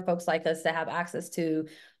 We need more folks like us to have access to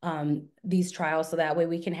these trials, so that way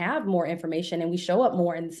we can have more information and we show up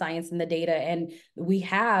more in the science and the data, and we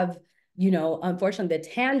have, you know, unfortunately, the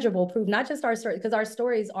tangible proof, not just our story, because our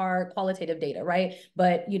stories are qualitative data, right?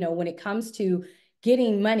 But, you know, when it comes to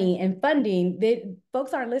getting money and funding,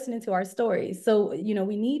 folks aren't listening to our stories. So, you know,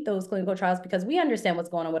 we need those clinical trials because we understand what's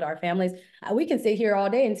going on with our families. We can sit here all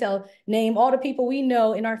day and name all the people we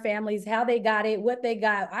know in our families, how they got it, what they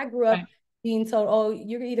got. I grew up being told, oh,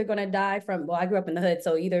 you're either going to die from, well, I grew up in the hood,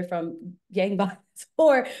 so either from gang violence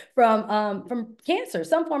or from cancer,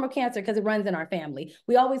 some form of cancer, because it runs in our family.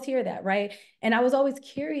 We always hear that, right? And I was always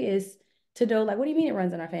curious to know, like, what do you mean it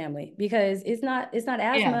runs in our family? Because it's not asthma.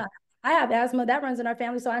 Yeah. I have asthma, that runs in our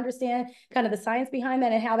family. So I understand kind of the science behind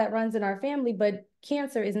that and how that runs in our family, but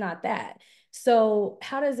cancer is not that. So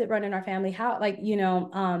how does it run in our family? How, like, you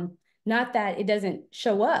know, not that it doesn't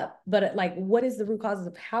show up, but like, what is the root causes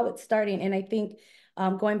of how it's starting? And I think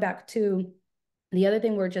going back to the other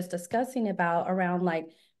thing we're just discussing about around like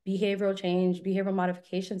behavioral change, behavioral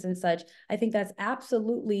modifications and such, I think that's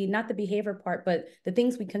absolutely not the behavior part, but the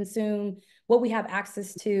things we consume, what we have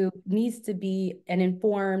access to needs to be an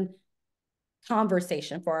informed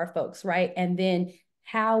conversation for our folks, right? And then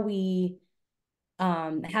how we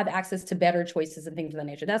have access to better choices and things of that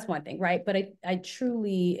nature. That's one thing, right? But I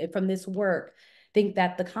truly, from this work, think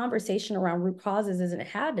that the conversation around root causes isn't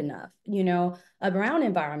had enough, you know, around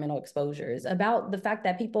environmental exposures, about the fact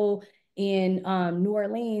that people in New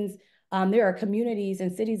Orleans, there are communities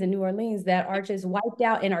and cities in New Orleans that are just wiped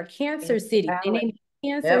out and are cancer cities. They name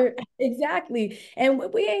cancer, yep. Exactly. And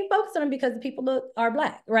we ain't focused on them because the people are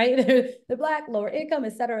Black, right? They're Black, lower income,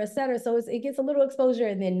 et cetera, et cetera. So it gets a little exposure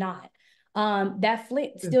and then not. That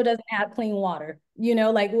Flint still doesn't have clean water, you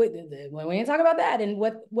know, like when we ain't talk about that and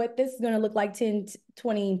what this is going to look like 10,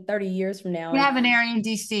 20, 30 years from now. We have an area in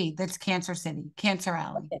DC that's Cancer City, Cancer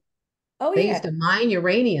Alley. Okay. Oh, they used to mine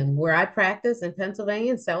uranium where I practice in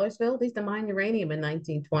Pennsylvania, in Sellersville. They used to mine uranium in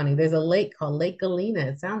 1920. There's a lake called Lake Galena.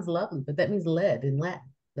 It sounds lovely, but that means lead in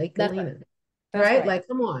Latin. Lake Galena. Right? Like,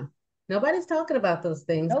 come on. Nobody's talking about those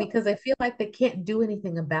things because they feel like they can't do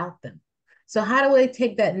anything about them. So how do they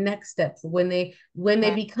take that next step when they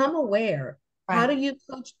become aware? Right. How do you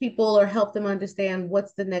coach people or help them understand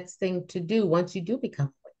what's the next thing to do once you do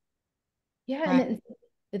become aware? Yeah, right. And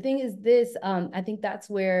the thing is this, I think that's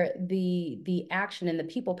where the action and the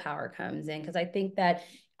people power comes in, because I think that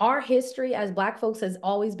our history as Black folks has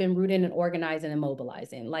always been rooted in organizing and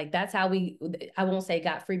mobilizing. Like that's how I won't say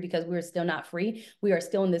got free because we're still not free. We are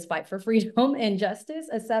still in this fight for freedom and justice,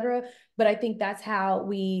 et cetera. But I think that's how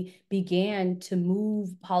we began to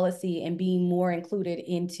move policy and being more included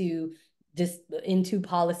into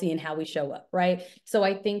policy and how we show up, right? So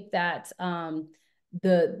I think that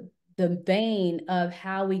the vein of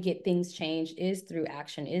how we get things changed is through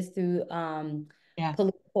action, is through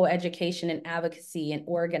political education and advocacy and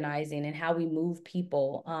organizing and how we move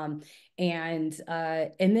people. And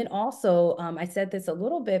then also, I said this a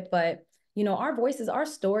little bit, but you know, our voices, our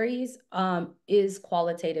stories is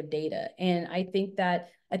qualitative data. And I think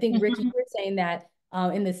Rick, you were saying that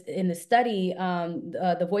in the study,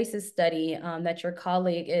 the Voices study that your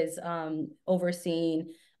colleague is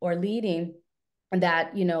overseeing or leading,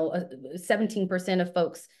 that, you know, 17% of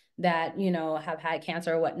folks that, you know, have had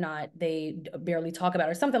cancer or whatnot, they barely talk about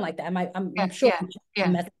it, or something like that. I'm sure Yeah, I'm yeah.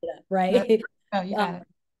 messing it up, right? No, you got it.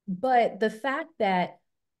 But the fact that,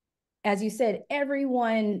 as you said,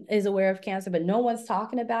 everyone is aware of cancer, but no one's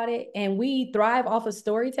talking about it. And we thrive off of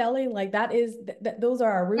storytelling. Like that is, those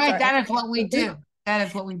are our roots. Right, that is what we do. That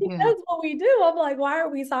is what we do. That's what we do. I'm like, why are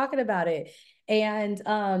we talking about it? And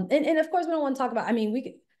of course we don't want to talk about, I mean,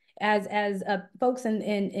 we as folks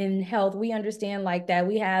in health, we understand like that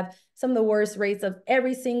we have some of the worst rates of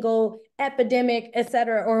every single epidemic, et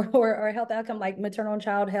cetera, or health outcome, like maternal and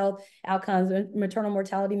child health outcomes, maternal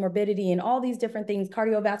mortality, morbidity, and all these different things,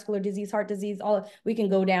 cardiovascular disease, heart disease, all, we can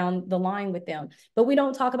go down the line with them. But we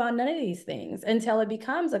don't talk about none of these things until it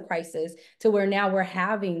becomes a crisis, to where now we're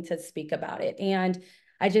having to speak about it. And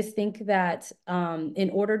I just think that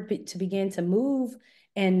in order to begin to move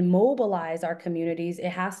and mobilize our communities, it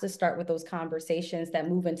has to start with those conversations that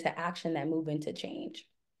move into action, that move into change.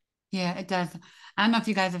 Yeah, it does. I don't know if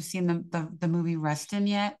you guys have seen the movie Rustin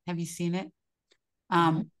yet. Have you seen it?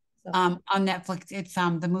 On Netflix. It's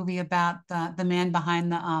the movie about the man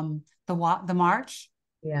behind the march.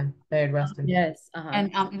 Yeah, Bayard Rustin. Yes.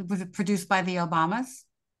 And it was produced by the Obamas.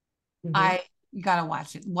 You gotta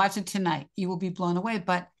watch it. Watch it tonight. You will be blown away.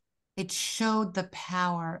 But it showed the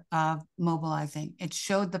power of mobilizing. It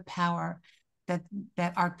showed the power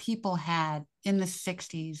that our people had in the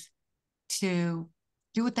 60s to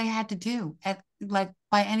do what they had to do, at like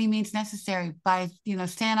by any means necessary, by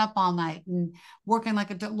staying up all night and working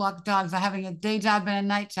like dogs, or having a day job and a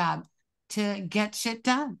night job to get shit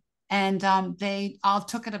done. And they all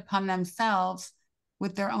took it upon themselves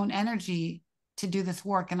with their own energy to do this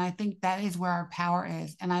work. And I think that is where our power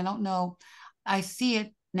is. And I don't know, I see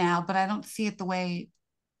it now, but I don't see it the way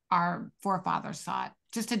our forefathers saw it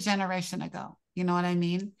just a generation ago. You know what I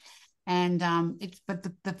mean? And but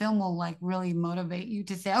the film will like really motivate you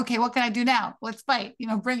to say, okay, what can I do now? Let's fight,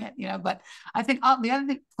 bring it, but I think the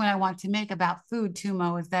other point I want to make about food too,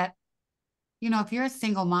 Mo, is that, if you're a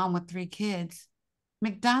single mom with 3 kids,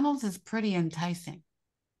 McDonald's is pretty enticing.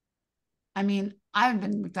 I mean, I haven't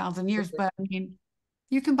been to McDonald's in years, but I mean,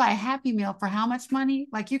 you can buy a Happy Meal for how much money?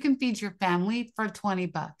 Like you can feed your family for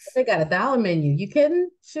 $20. They got a dollar menu. You kidding?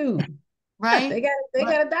 Shoot. Right? They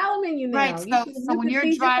got a dollar menu Right. now. So when can you're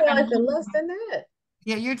feed your driving family for home, less than that.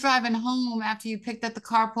 yeah, you're driving home after you picked up the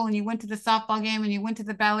carpool and you went to the softball game and you went to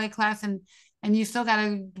the ballet class and you still got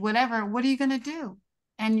to whatever. What are you going to do?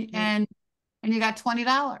 And you got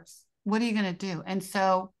 $20. What are you going to do? And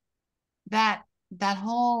so that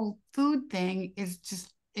whole food thing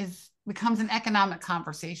becomes an economic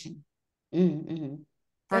conversation.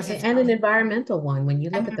 Versus and an environmental one. When you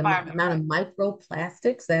look at the amount of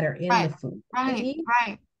microplastics that are in the food,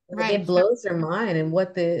 it blows your mind. And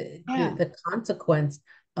what the consequence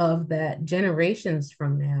of that generations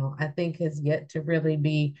from now, I think, has yet to really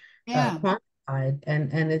be quantified.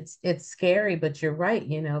 And it's scary, but you're right,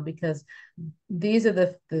 because these are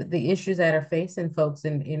the issues that are facing folks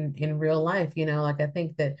in real life. Like I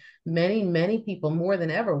think that many people more than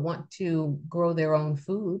ever want to grow their own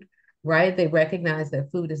food. Right? They recognize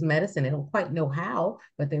that food is medicine. They don't quite know how,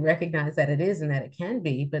 but they recognize that it is and that it can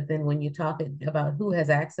be. But then when you talk about who has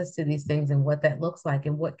access to these things and what that looks like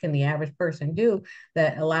and what can the average person do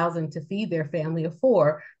that allows them to feed their family of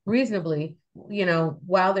 4 reasonably,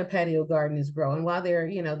 while their patio garden is growing, while their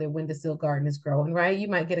windowsill garden is growing, right? You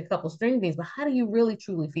might get a couple string beans, but how do you really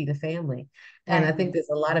truly feed a family? And I think there's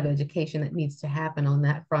a lot of education that needs to happen on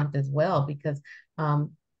that front as well, because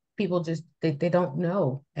people just they don't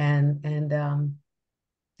know and they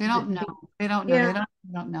don't know. They don't know.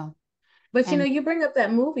 They don't know. But you bring up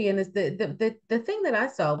that movie, and it's the thing that I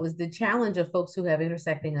saw was the challenge of folks who have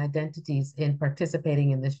intersecting identities in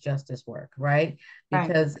participating in this justice work, right?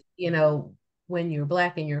 Because when you're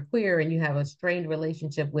Black and you're queer and you have a strained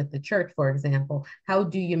relationship with the church, for example, how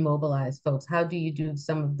do you mobilize folks? How do you do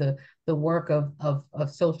some of the work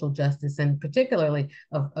of social justice, and particularly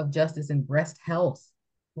of justice in breast health?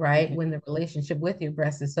 Right? When the relationship with your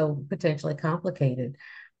breast is so potentially complicated.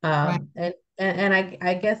 And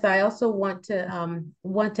I guess I also want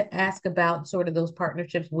to ask about sort of those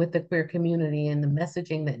partnerships with the queer community and the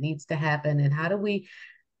messaging that needs to happen, and how do we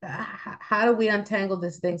untangle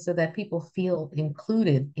this thing so that people feel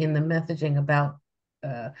included in the messaging about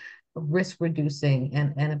risk reducing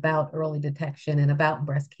and about early detection and about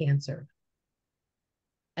breast cancer.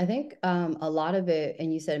 I think a lot of it,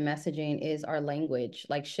 and you said messaging, is our language,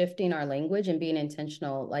 like shifting our language and being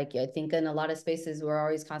intentional. Like I think in a lot of spaces, we're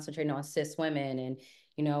always concentrating on cis women and,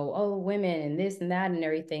 oh, women and this and that and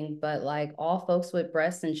everything. But like all folks with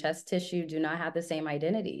breast and chest tissue do not have the same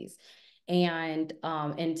identities. And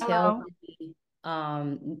until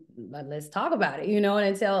let's talk about it, and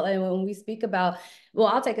and when we speak about, well,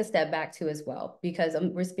 I'll take a step back too as well, because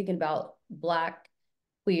we're speaking about Black,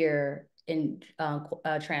 queer, and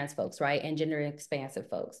trans folks, right? And gender expansive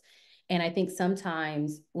folks. And I think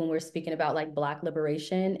sometimes when we're speaking about like Black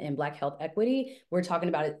liberation and Black health equity, we're talking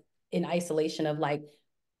about it in isolation of like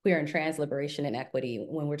queer and trans liberation and equity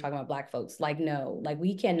when we're talking about Black folks. Like, no, like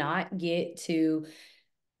we cannot get to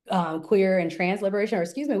queer and trans liberation, or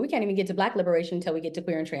excuse me, we can't even get to Black liberation until we get to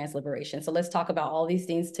queer and trans liberation. So let's talk about all these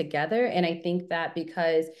things together. And I think that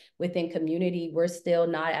because within community, we're still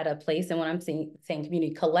not at a place, and when I'm saying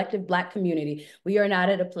community, collective Black community, we are not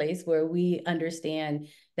at a place where we understand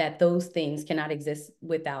that those things cannot exist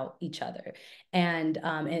without each other. And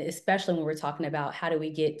especially when we're talking about how do we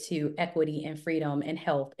get to equity and freedom and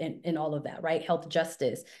health and all of that, right? Health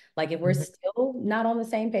justice. Like if we're still not on the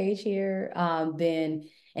same page here, then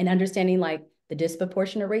and understanding like the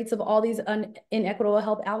disproportionate rates of all these inequitable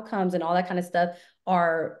health outcomes and all that kind of stuff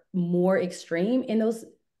are more extreme in those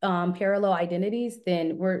parallel identities,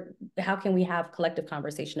 then how can we have collective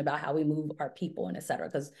conversation about how we move our people and et cetera?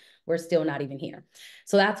 Because we're still not even here.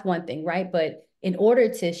 So that's one thing, right? But in order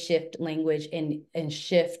to shift language and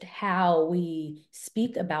shift how we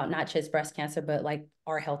speak about not just breast cancer, but like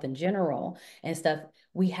our health in general and stuff,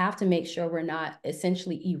 we have to make sure we're not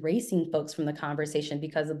essentially erasing folks from the conversation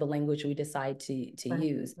because of the language we decide to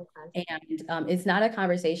use. Okay. And it's not a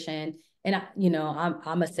conversation, and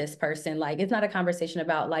I'm a cis person. Like, it's not a conversation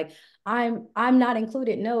about like, I'm not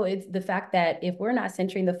included. No, it's the fact that if we're not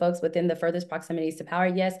centering the folks within the furthest proximities to power,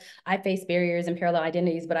 yes, I face barriers and parallel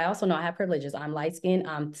identities, but I also know I have privileges. I'm light skinned,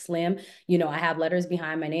 I'm slim, I have letters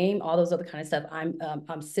behind my name, all those other kind of stuff.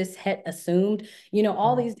 I'm cis het assumed,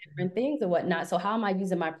 all these different things and whatnot. So how am I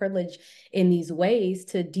using my privilege in these ways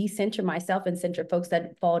to decenter myself and center folks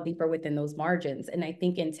that fall deeper within those margins? And I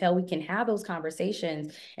think until we can have those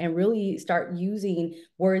conversations and really start using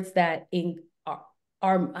words that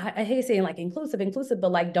are I hate saying like inclusive,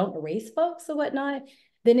 but like don't erase folks or whatnot,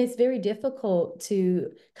 then it's very difficult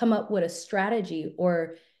to come up with a strategy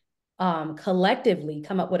or collectively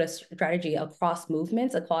come up with a strategy across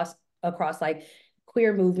movements, across like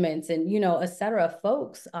queer movements and, et cetera,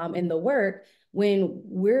 folks in the work, when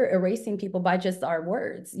we're erasing people by just our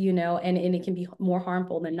words, and it can be more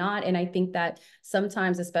harmful than not. And I think that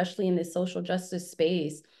sometimes, especially in this social justice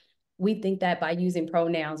space, we think that by using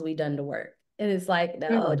pronouns, we've done the work. And it's like,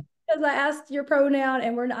 no, because I asked your pronoun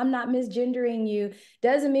and I'm not misgendering you,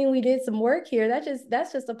 doesn't mean we did some work here.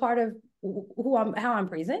 That's just a part of how I'm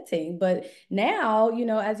presenting. But now,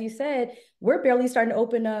 as you said, we're barely starting to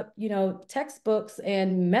open up, textbooks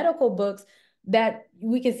and medical books that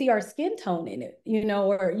we can see our skin tone in it,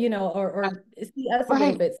 or see us a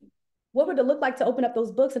little bit. What would it look like to open up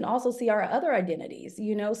those books and also see our other identities,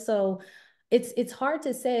 So it's hard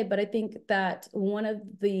to say, but I think that one of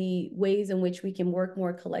the ways in which we can work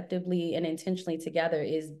more collectively and intentionally together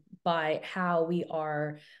is by how we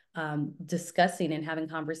are discussing and having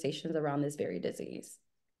conversations around this very disease.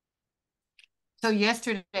 So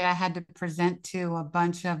yesterday I had to present to a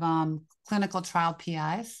bunch of clinical trial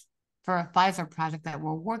PIs for a Pfizer project that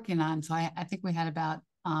we're working on. So I think we had about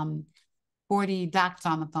 40 docs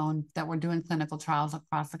on the phone that were doing clinical trials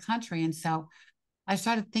across the country. And so I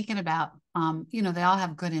started thinking about, they all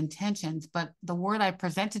have good intentions, but the word I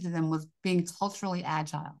presented to them was being culturally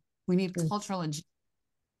agile. We need cultural agility.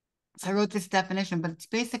 So I wrote this definition, but it's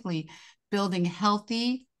basically building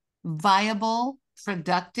healthy, viable,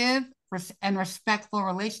 productive, and respectful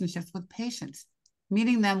relationships with patients,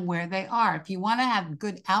 meeting them where they are. If you want to have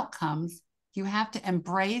good outcomes, you have to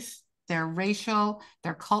embrace their racial,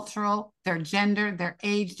 their cultural, their gender, their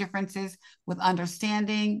age differences with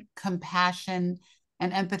understanding, compassion,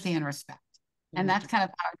 and empathy and respect. And that's kind of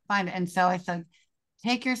how I find it. And so I said,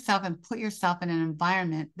 take yourself and put yourself in an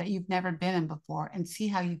environment that you've never been in before and see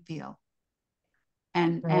how you feel.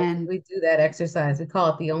 And we do that exercise. We call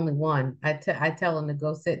it the only one. I tell them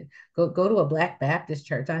to go to a Black Baptist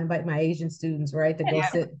church. I invite my Asian students, right, to go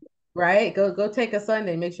sit, right? Go take a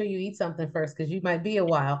Sunday. Make sure you eat something first because you might be a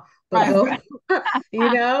while. But go,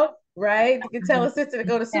 right? You can tell a sister to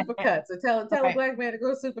go to Supercuts, or tell a Black man to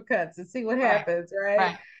go to Supercuts and see what happens,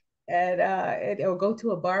 right? And or go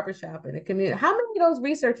to a barbershop in a community. How many of those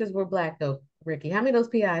researchers were Black though, Ricky? How many of those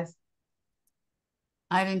PIs?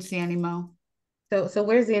 I didn't see any, Mo. So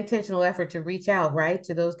where's the intentional effort to reach out, right,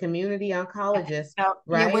 to those community oncologists,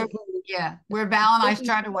 right? Where Val and I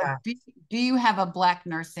started with, do you have a Black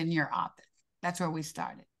nurse in your office? That's where we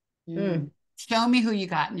started. Show me who you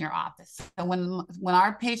got in your office. So when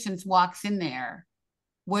our patients walks in there,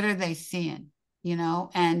 what are they seeing?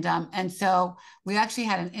 and so we actually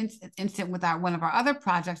had an incident with one of our other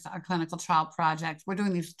projects, our clinical trial projects. We're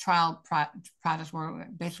doing these projects where we're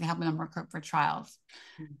basically helping them recruit for trials,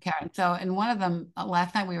 Karen. So in one of them,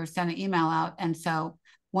 last night we were sending an email out, and so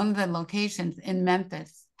one of the locations in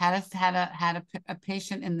Memphis had a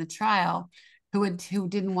patient in the trial who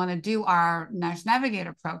didn't want to do our Nurse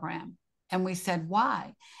Navigator program, and we said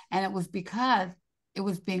why, and it was because it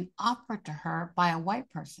was being offered to her by a white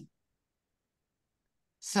person.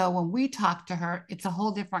 So when we talk to her, it's a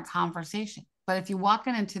whole different conversation. But if you walk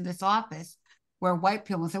into this office where white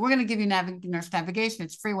people say, we're going to give you nurse navigation,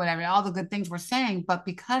 it's free, whatever, all the good things we're saying, but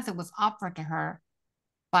because it was offered to her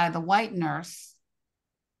by the white nurse,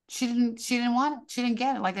 she didn't want it. She didn't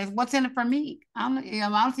get it. Like, what's in it for me? I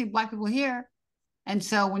don't see black people here. And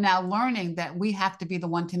so we're now learning that we have to be the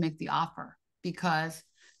one to make the offer, because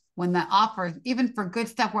when the offer, even for good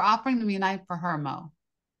stuff, we're offering them Unite for Her, Mo.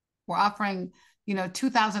 We're offering,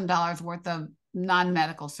 $2,000 worth of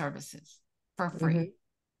non-medical services for free,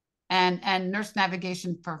 and nurse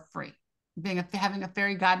navigation for free, having a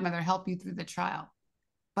fairy godmother help you through the trial.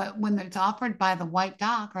 But when it's offered by the white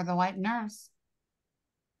doc or the white nurse,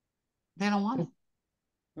 they don't want it,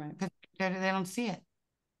 right? Because they don't see it.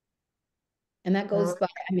 And that goes by,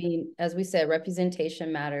 I mean, as we said,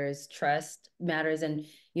 representation matters, trust matters. And,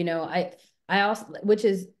 I also, which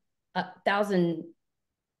is 1,000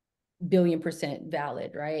 billion%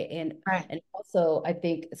 valid, right? And also, I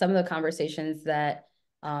think some of the conversations that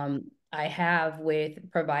I have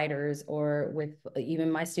with providers or with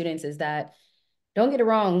even my students is that, don't get it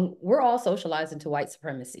wrong, we're all socialized into white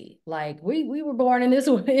supremacy. Like, we were born in this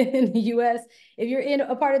in the US. If you're in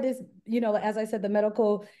a part of this, as I said, the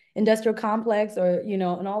medical industrial complex, or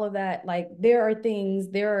and all of that, like, there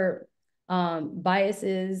are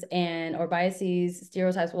biases or biases,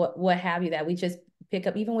 stereotypes, what have you, that we just pick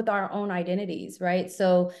up even with our own identities, right?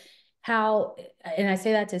 So and I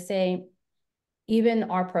say that to say, even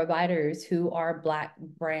our providers who are Black,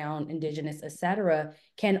 Brown, Indigenous, et cetera,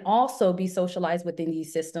 can also be socialized within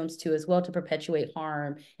these systems too, as well, to perpetuate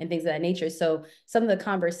harm and things of that nature. So some of the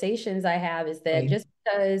conversations I have is that just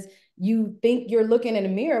because you think you're looking in a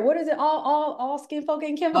mirror, what is it? All skin folk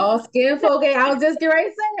ain't kinfolk. All skin folk ain't, I was just getting ready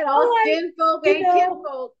to say it. All skin folk ain't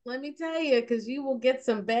kinfolk. Let me tell you, because you will get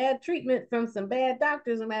some bad treatment from some bad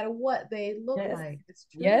doctors, no matter what they look like. It's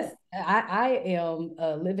true. Yes, I am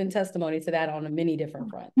a living testimony to that on many different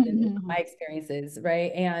fronts in my experiences,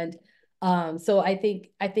 right? And so I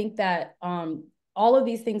think that all of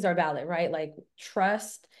these things are valid, right? Like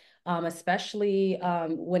trust, especially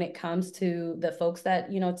when it comes to the folks that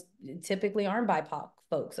typically aren't BIPOC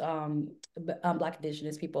folks, Black,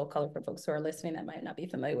 Indigenous people of color, for folks who are listening that might not be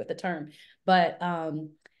familiar with the term, but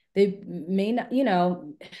they may not,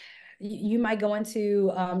 you might go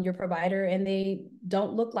into your provider and they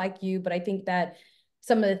don't look like you, but I think that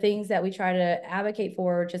some of the things that we try to advocate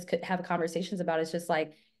for, just could have conversations about, is just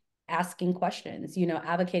like asking questions,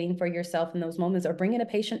 advocating for yourself in those moments, or bringing a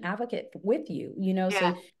patient advocate with you,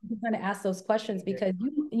 so you kind of ask those questions, because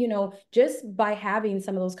just by having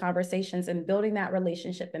some of those conversations and building that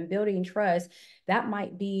relationship and building trust, that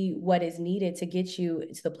might be what is needed to get you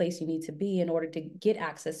to the place you need to be in order to get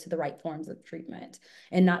access to the right forms of treatment,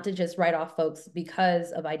 and not to just write off folks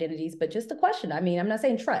because of identities, but just a question. I mean, I'm not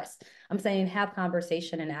saying trust, I'm saying have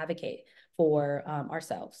conversation and advocate for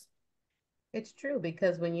ourselves. It's true,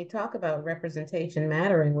 because when you talk about representation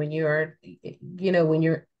mattering, when you're, when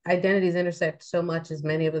your identities intersect so much as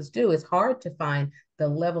many of us do, it's hard to find the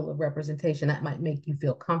level of representation that might make you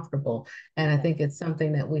feel comfortable. And I think it's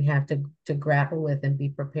something that we have to grapple with and be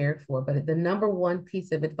prepared for. But the number one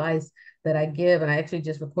piece of advice that I give, and I actually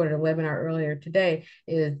just recorded a webinar earlier today,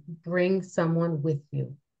 is bring someone with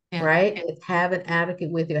you. Right? It's have an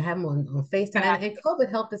advocate with you, have them on FaceTime. And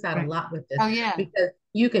COVID helped us out a lot with this. Because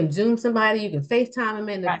you can Zoom somebody, you can FaceTime them.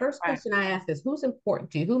 And the first question I ask is, who's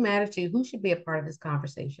important to you? Who matters to you? Who should be a part of this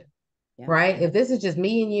conversation? Right? If this is just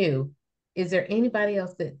me and you, is there anybody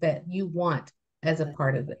else that you want as a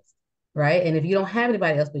part of this? Right? And if you don't have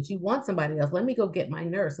anybody else, but you want somebody else, let me go get my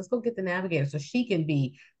nurse. Let's go get the navigator so she can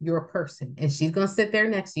be your person. And she's going to sit there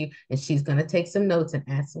next to you, and she's going to take some notes and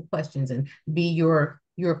ask some questions and be your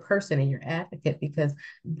person and your advocate, because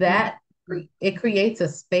that it creates a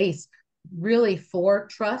space really for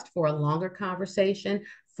trust, for a longer conversation,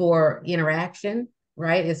 for interaction,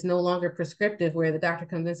 right? It's no longer prescriptive where the doctor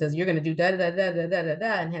comes in and says, you're going to do da da da da da da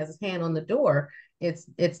da, and has his hand on the door. It's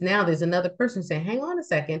now there's another person saying, hang on a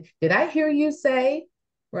second, did I hear you say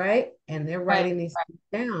right? And they're writing these things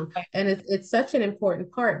down. And it's such an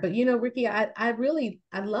important part. But Ricky, I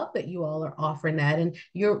love that you all are offering that. And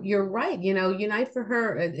you're right. Unite for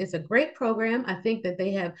Her is a great program. I think that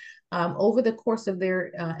they have over the course of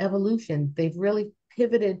their evolution, they've really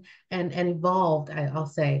pivoted and evolved, I'll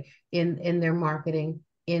say, in their marketing,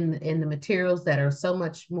 in the materials that are so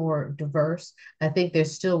much more diverse. I think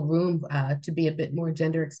there's still room to be a bit more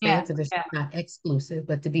gender expansive. It's not exclusive,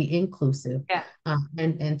 but to be inclusive,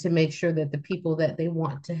 and to make sure that the people that they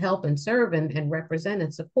want to help and serve and represent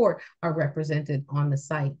and support are represented on the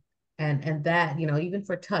site. And that, even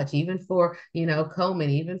for Touch, even for, Komen,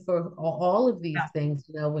 even for all of these things,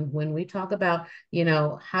 when we talk about,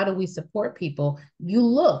 how do we support people, you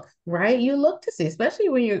look, right? You look to see, especially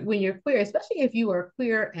when you're queer, especially if you are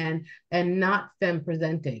queer and not femme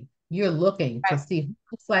presenting, you're looking to see who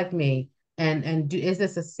looks like me, and is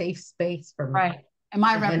this a safe space for me? Right. Am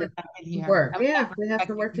I represented here? Work. Yeah, we have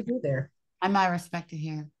some work to do there. Am I respected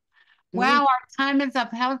here? Wow, our time is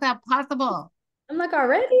up. How is that possible? I'm like,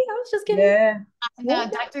 already? I was just kidding. Yeah. No,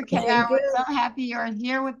 Dr. KR, we're so happy you're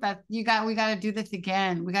here with us. We got to do this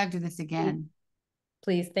again. We got to do this again.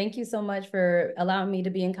 Please. Thank you so much for allowing me to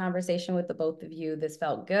be in conversation with the both of you. This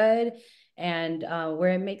felt good. And where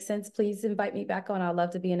it makes sense, please invite me back on. I'd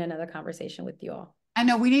love to be in another conversation with you all. I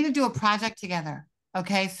know we need to do a project together.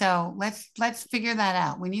 Okay. So let's figure that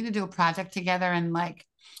out. We need to do a project together, and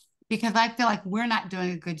because I feel like we're not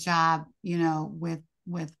doing a good job,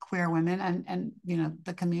 with queer women and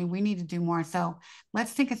the community. We need to do more. So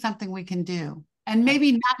let's think of something we can do, and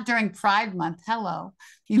maybe not during Pride Month. Hello,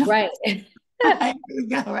 right. Right.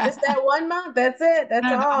 Just that 1 month. That's it. That's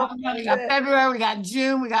all. We got February, we got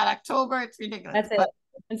June, we got October. It's ridiculous. That's it.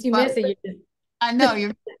 Once you miss it, you I know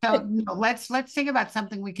you're. So, let's think about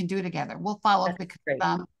something we can do together. We'll follow up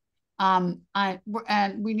because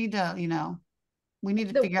and we need to we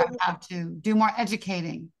need to figure out how to do more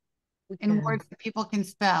educating in words that people can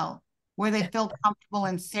spell, where they feel comfortable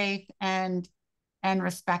and safe and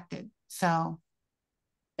respected. So,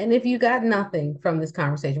 and if you got nothing from this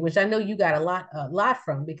conversation, which I know you got a lot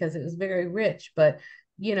from, because it was very rich, but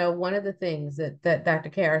one of the things that Dr.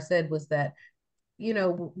 KR said was that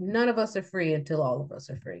none of us are free until all of us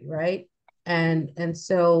are free, right? And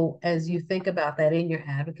so as you think about that in your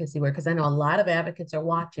advocacy work, because I know a lot of advocates are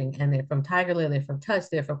watching, and they're from TigerLily, they're from Touch,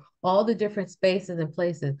 they're from all the different spaces and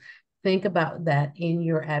places. Think about that in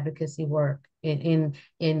your advocacy work, in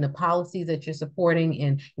the policies that you're supporting,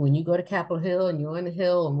 and when you go to Capitol Hill and you're on the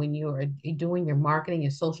Hill, and when you're doing your marketing, your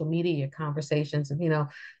social media, your conversations, and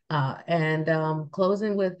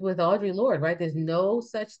closing with Audre Lorde, right? There's no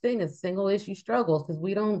such thing as single issue struggles, because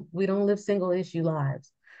we don't live single issue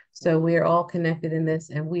lives. So we are all connected in this,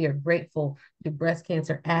 and we are grateful to Breast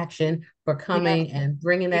Cancer Action for coming and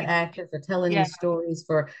bringing that action, for telling these stories,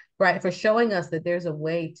 for showing us that there's a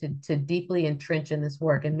way to deeply entrench in this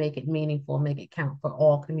work and make it meaningful, make it count for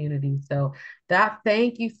all communities. So Doc,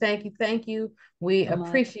 thank you. We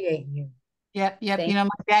appreciate you. Yep. My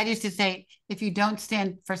dad used to say, if you don't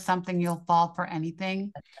stand for something, you'll fall for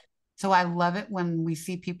anything. So I love it when we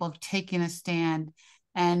see people taking a stand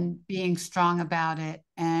and being strong about it,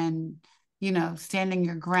 and standing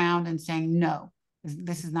your ground and saying, no,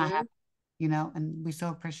 this is not happening, and we so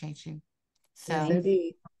appreciate you. So yes,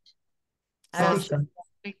 indeed. Awesome.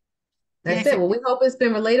 That's it. Well, we hope it's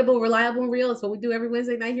been relatable, reliable, and real. It's what we do every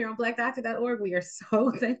Wednesday night here on BlackDoctor.org. We are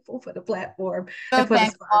so thankful for the platform and for the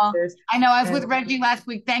sponsors. I know I was with Reggie last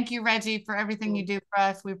week. Thank you, Reggie, for everything you do for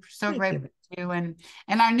us. We're so grateful to you. And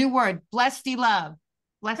our new word, blessed love.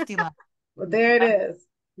 Blessed love. Well, there it is.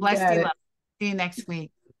 Blessed love. See you next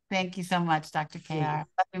week. Thank you so much, Dr. KR. Love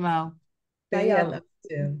you, Mo. I love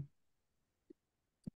you too.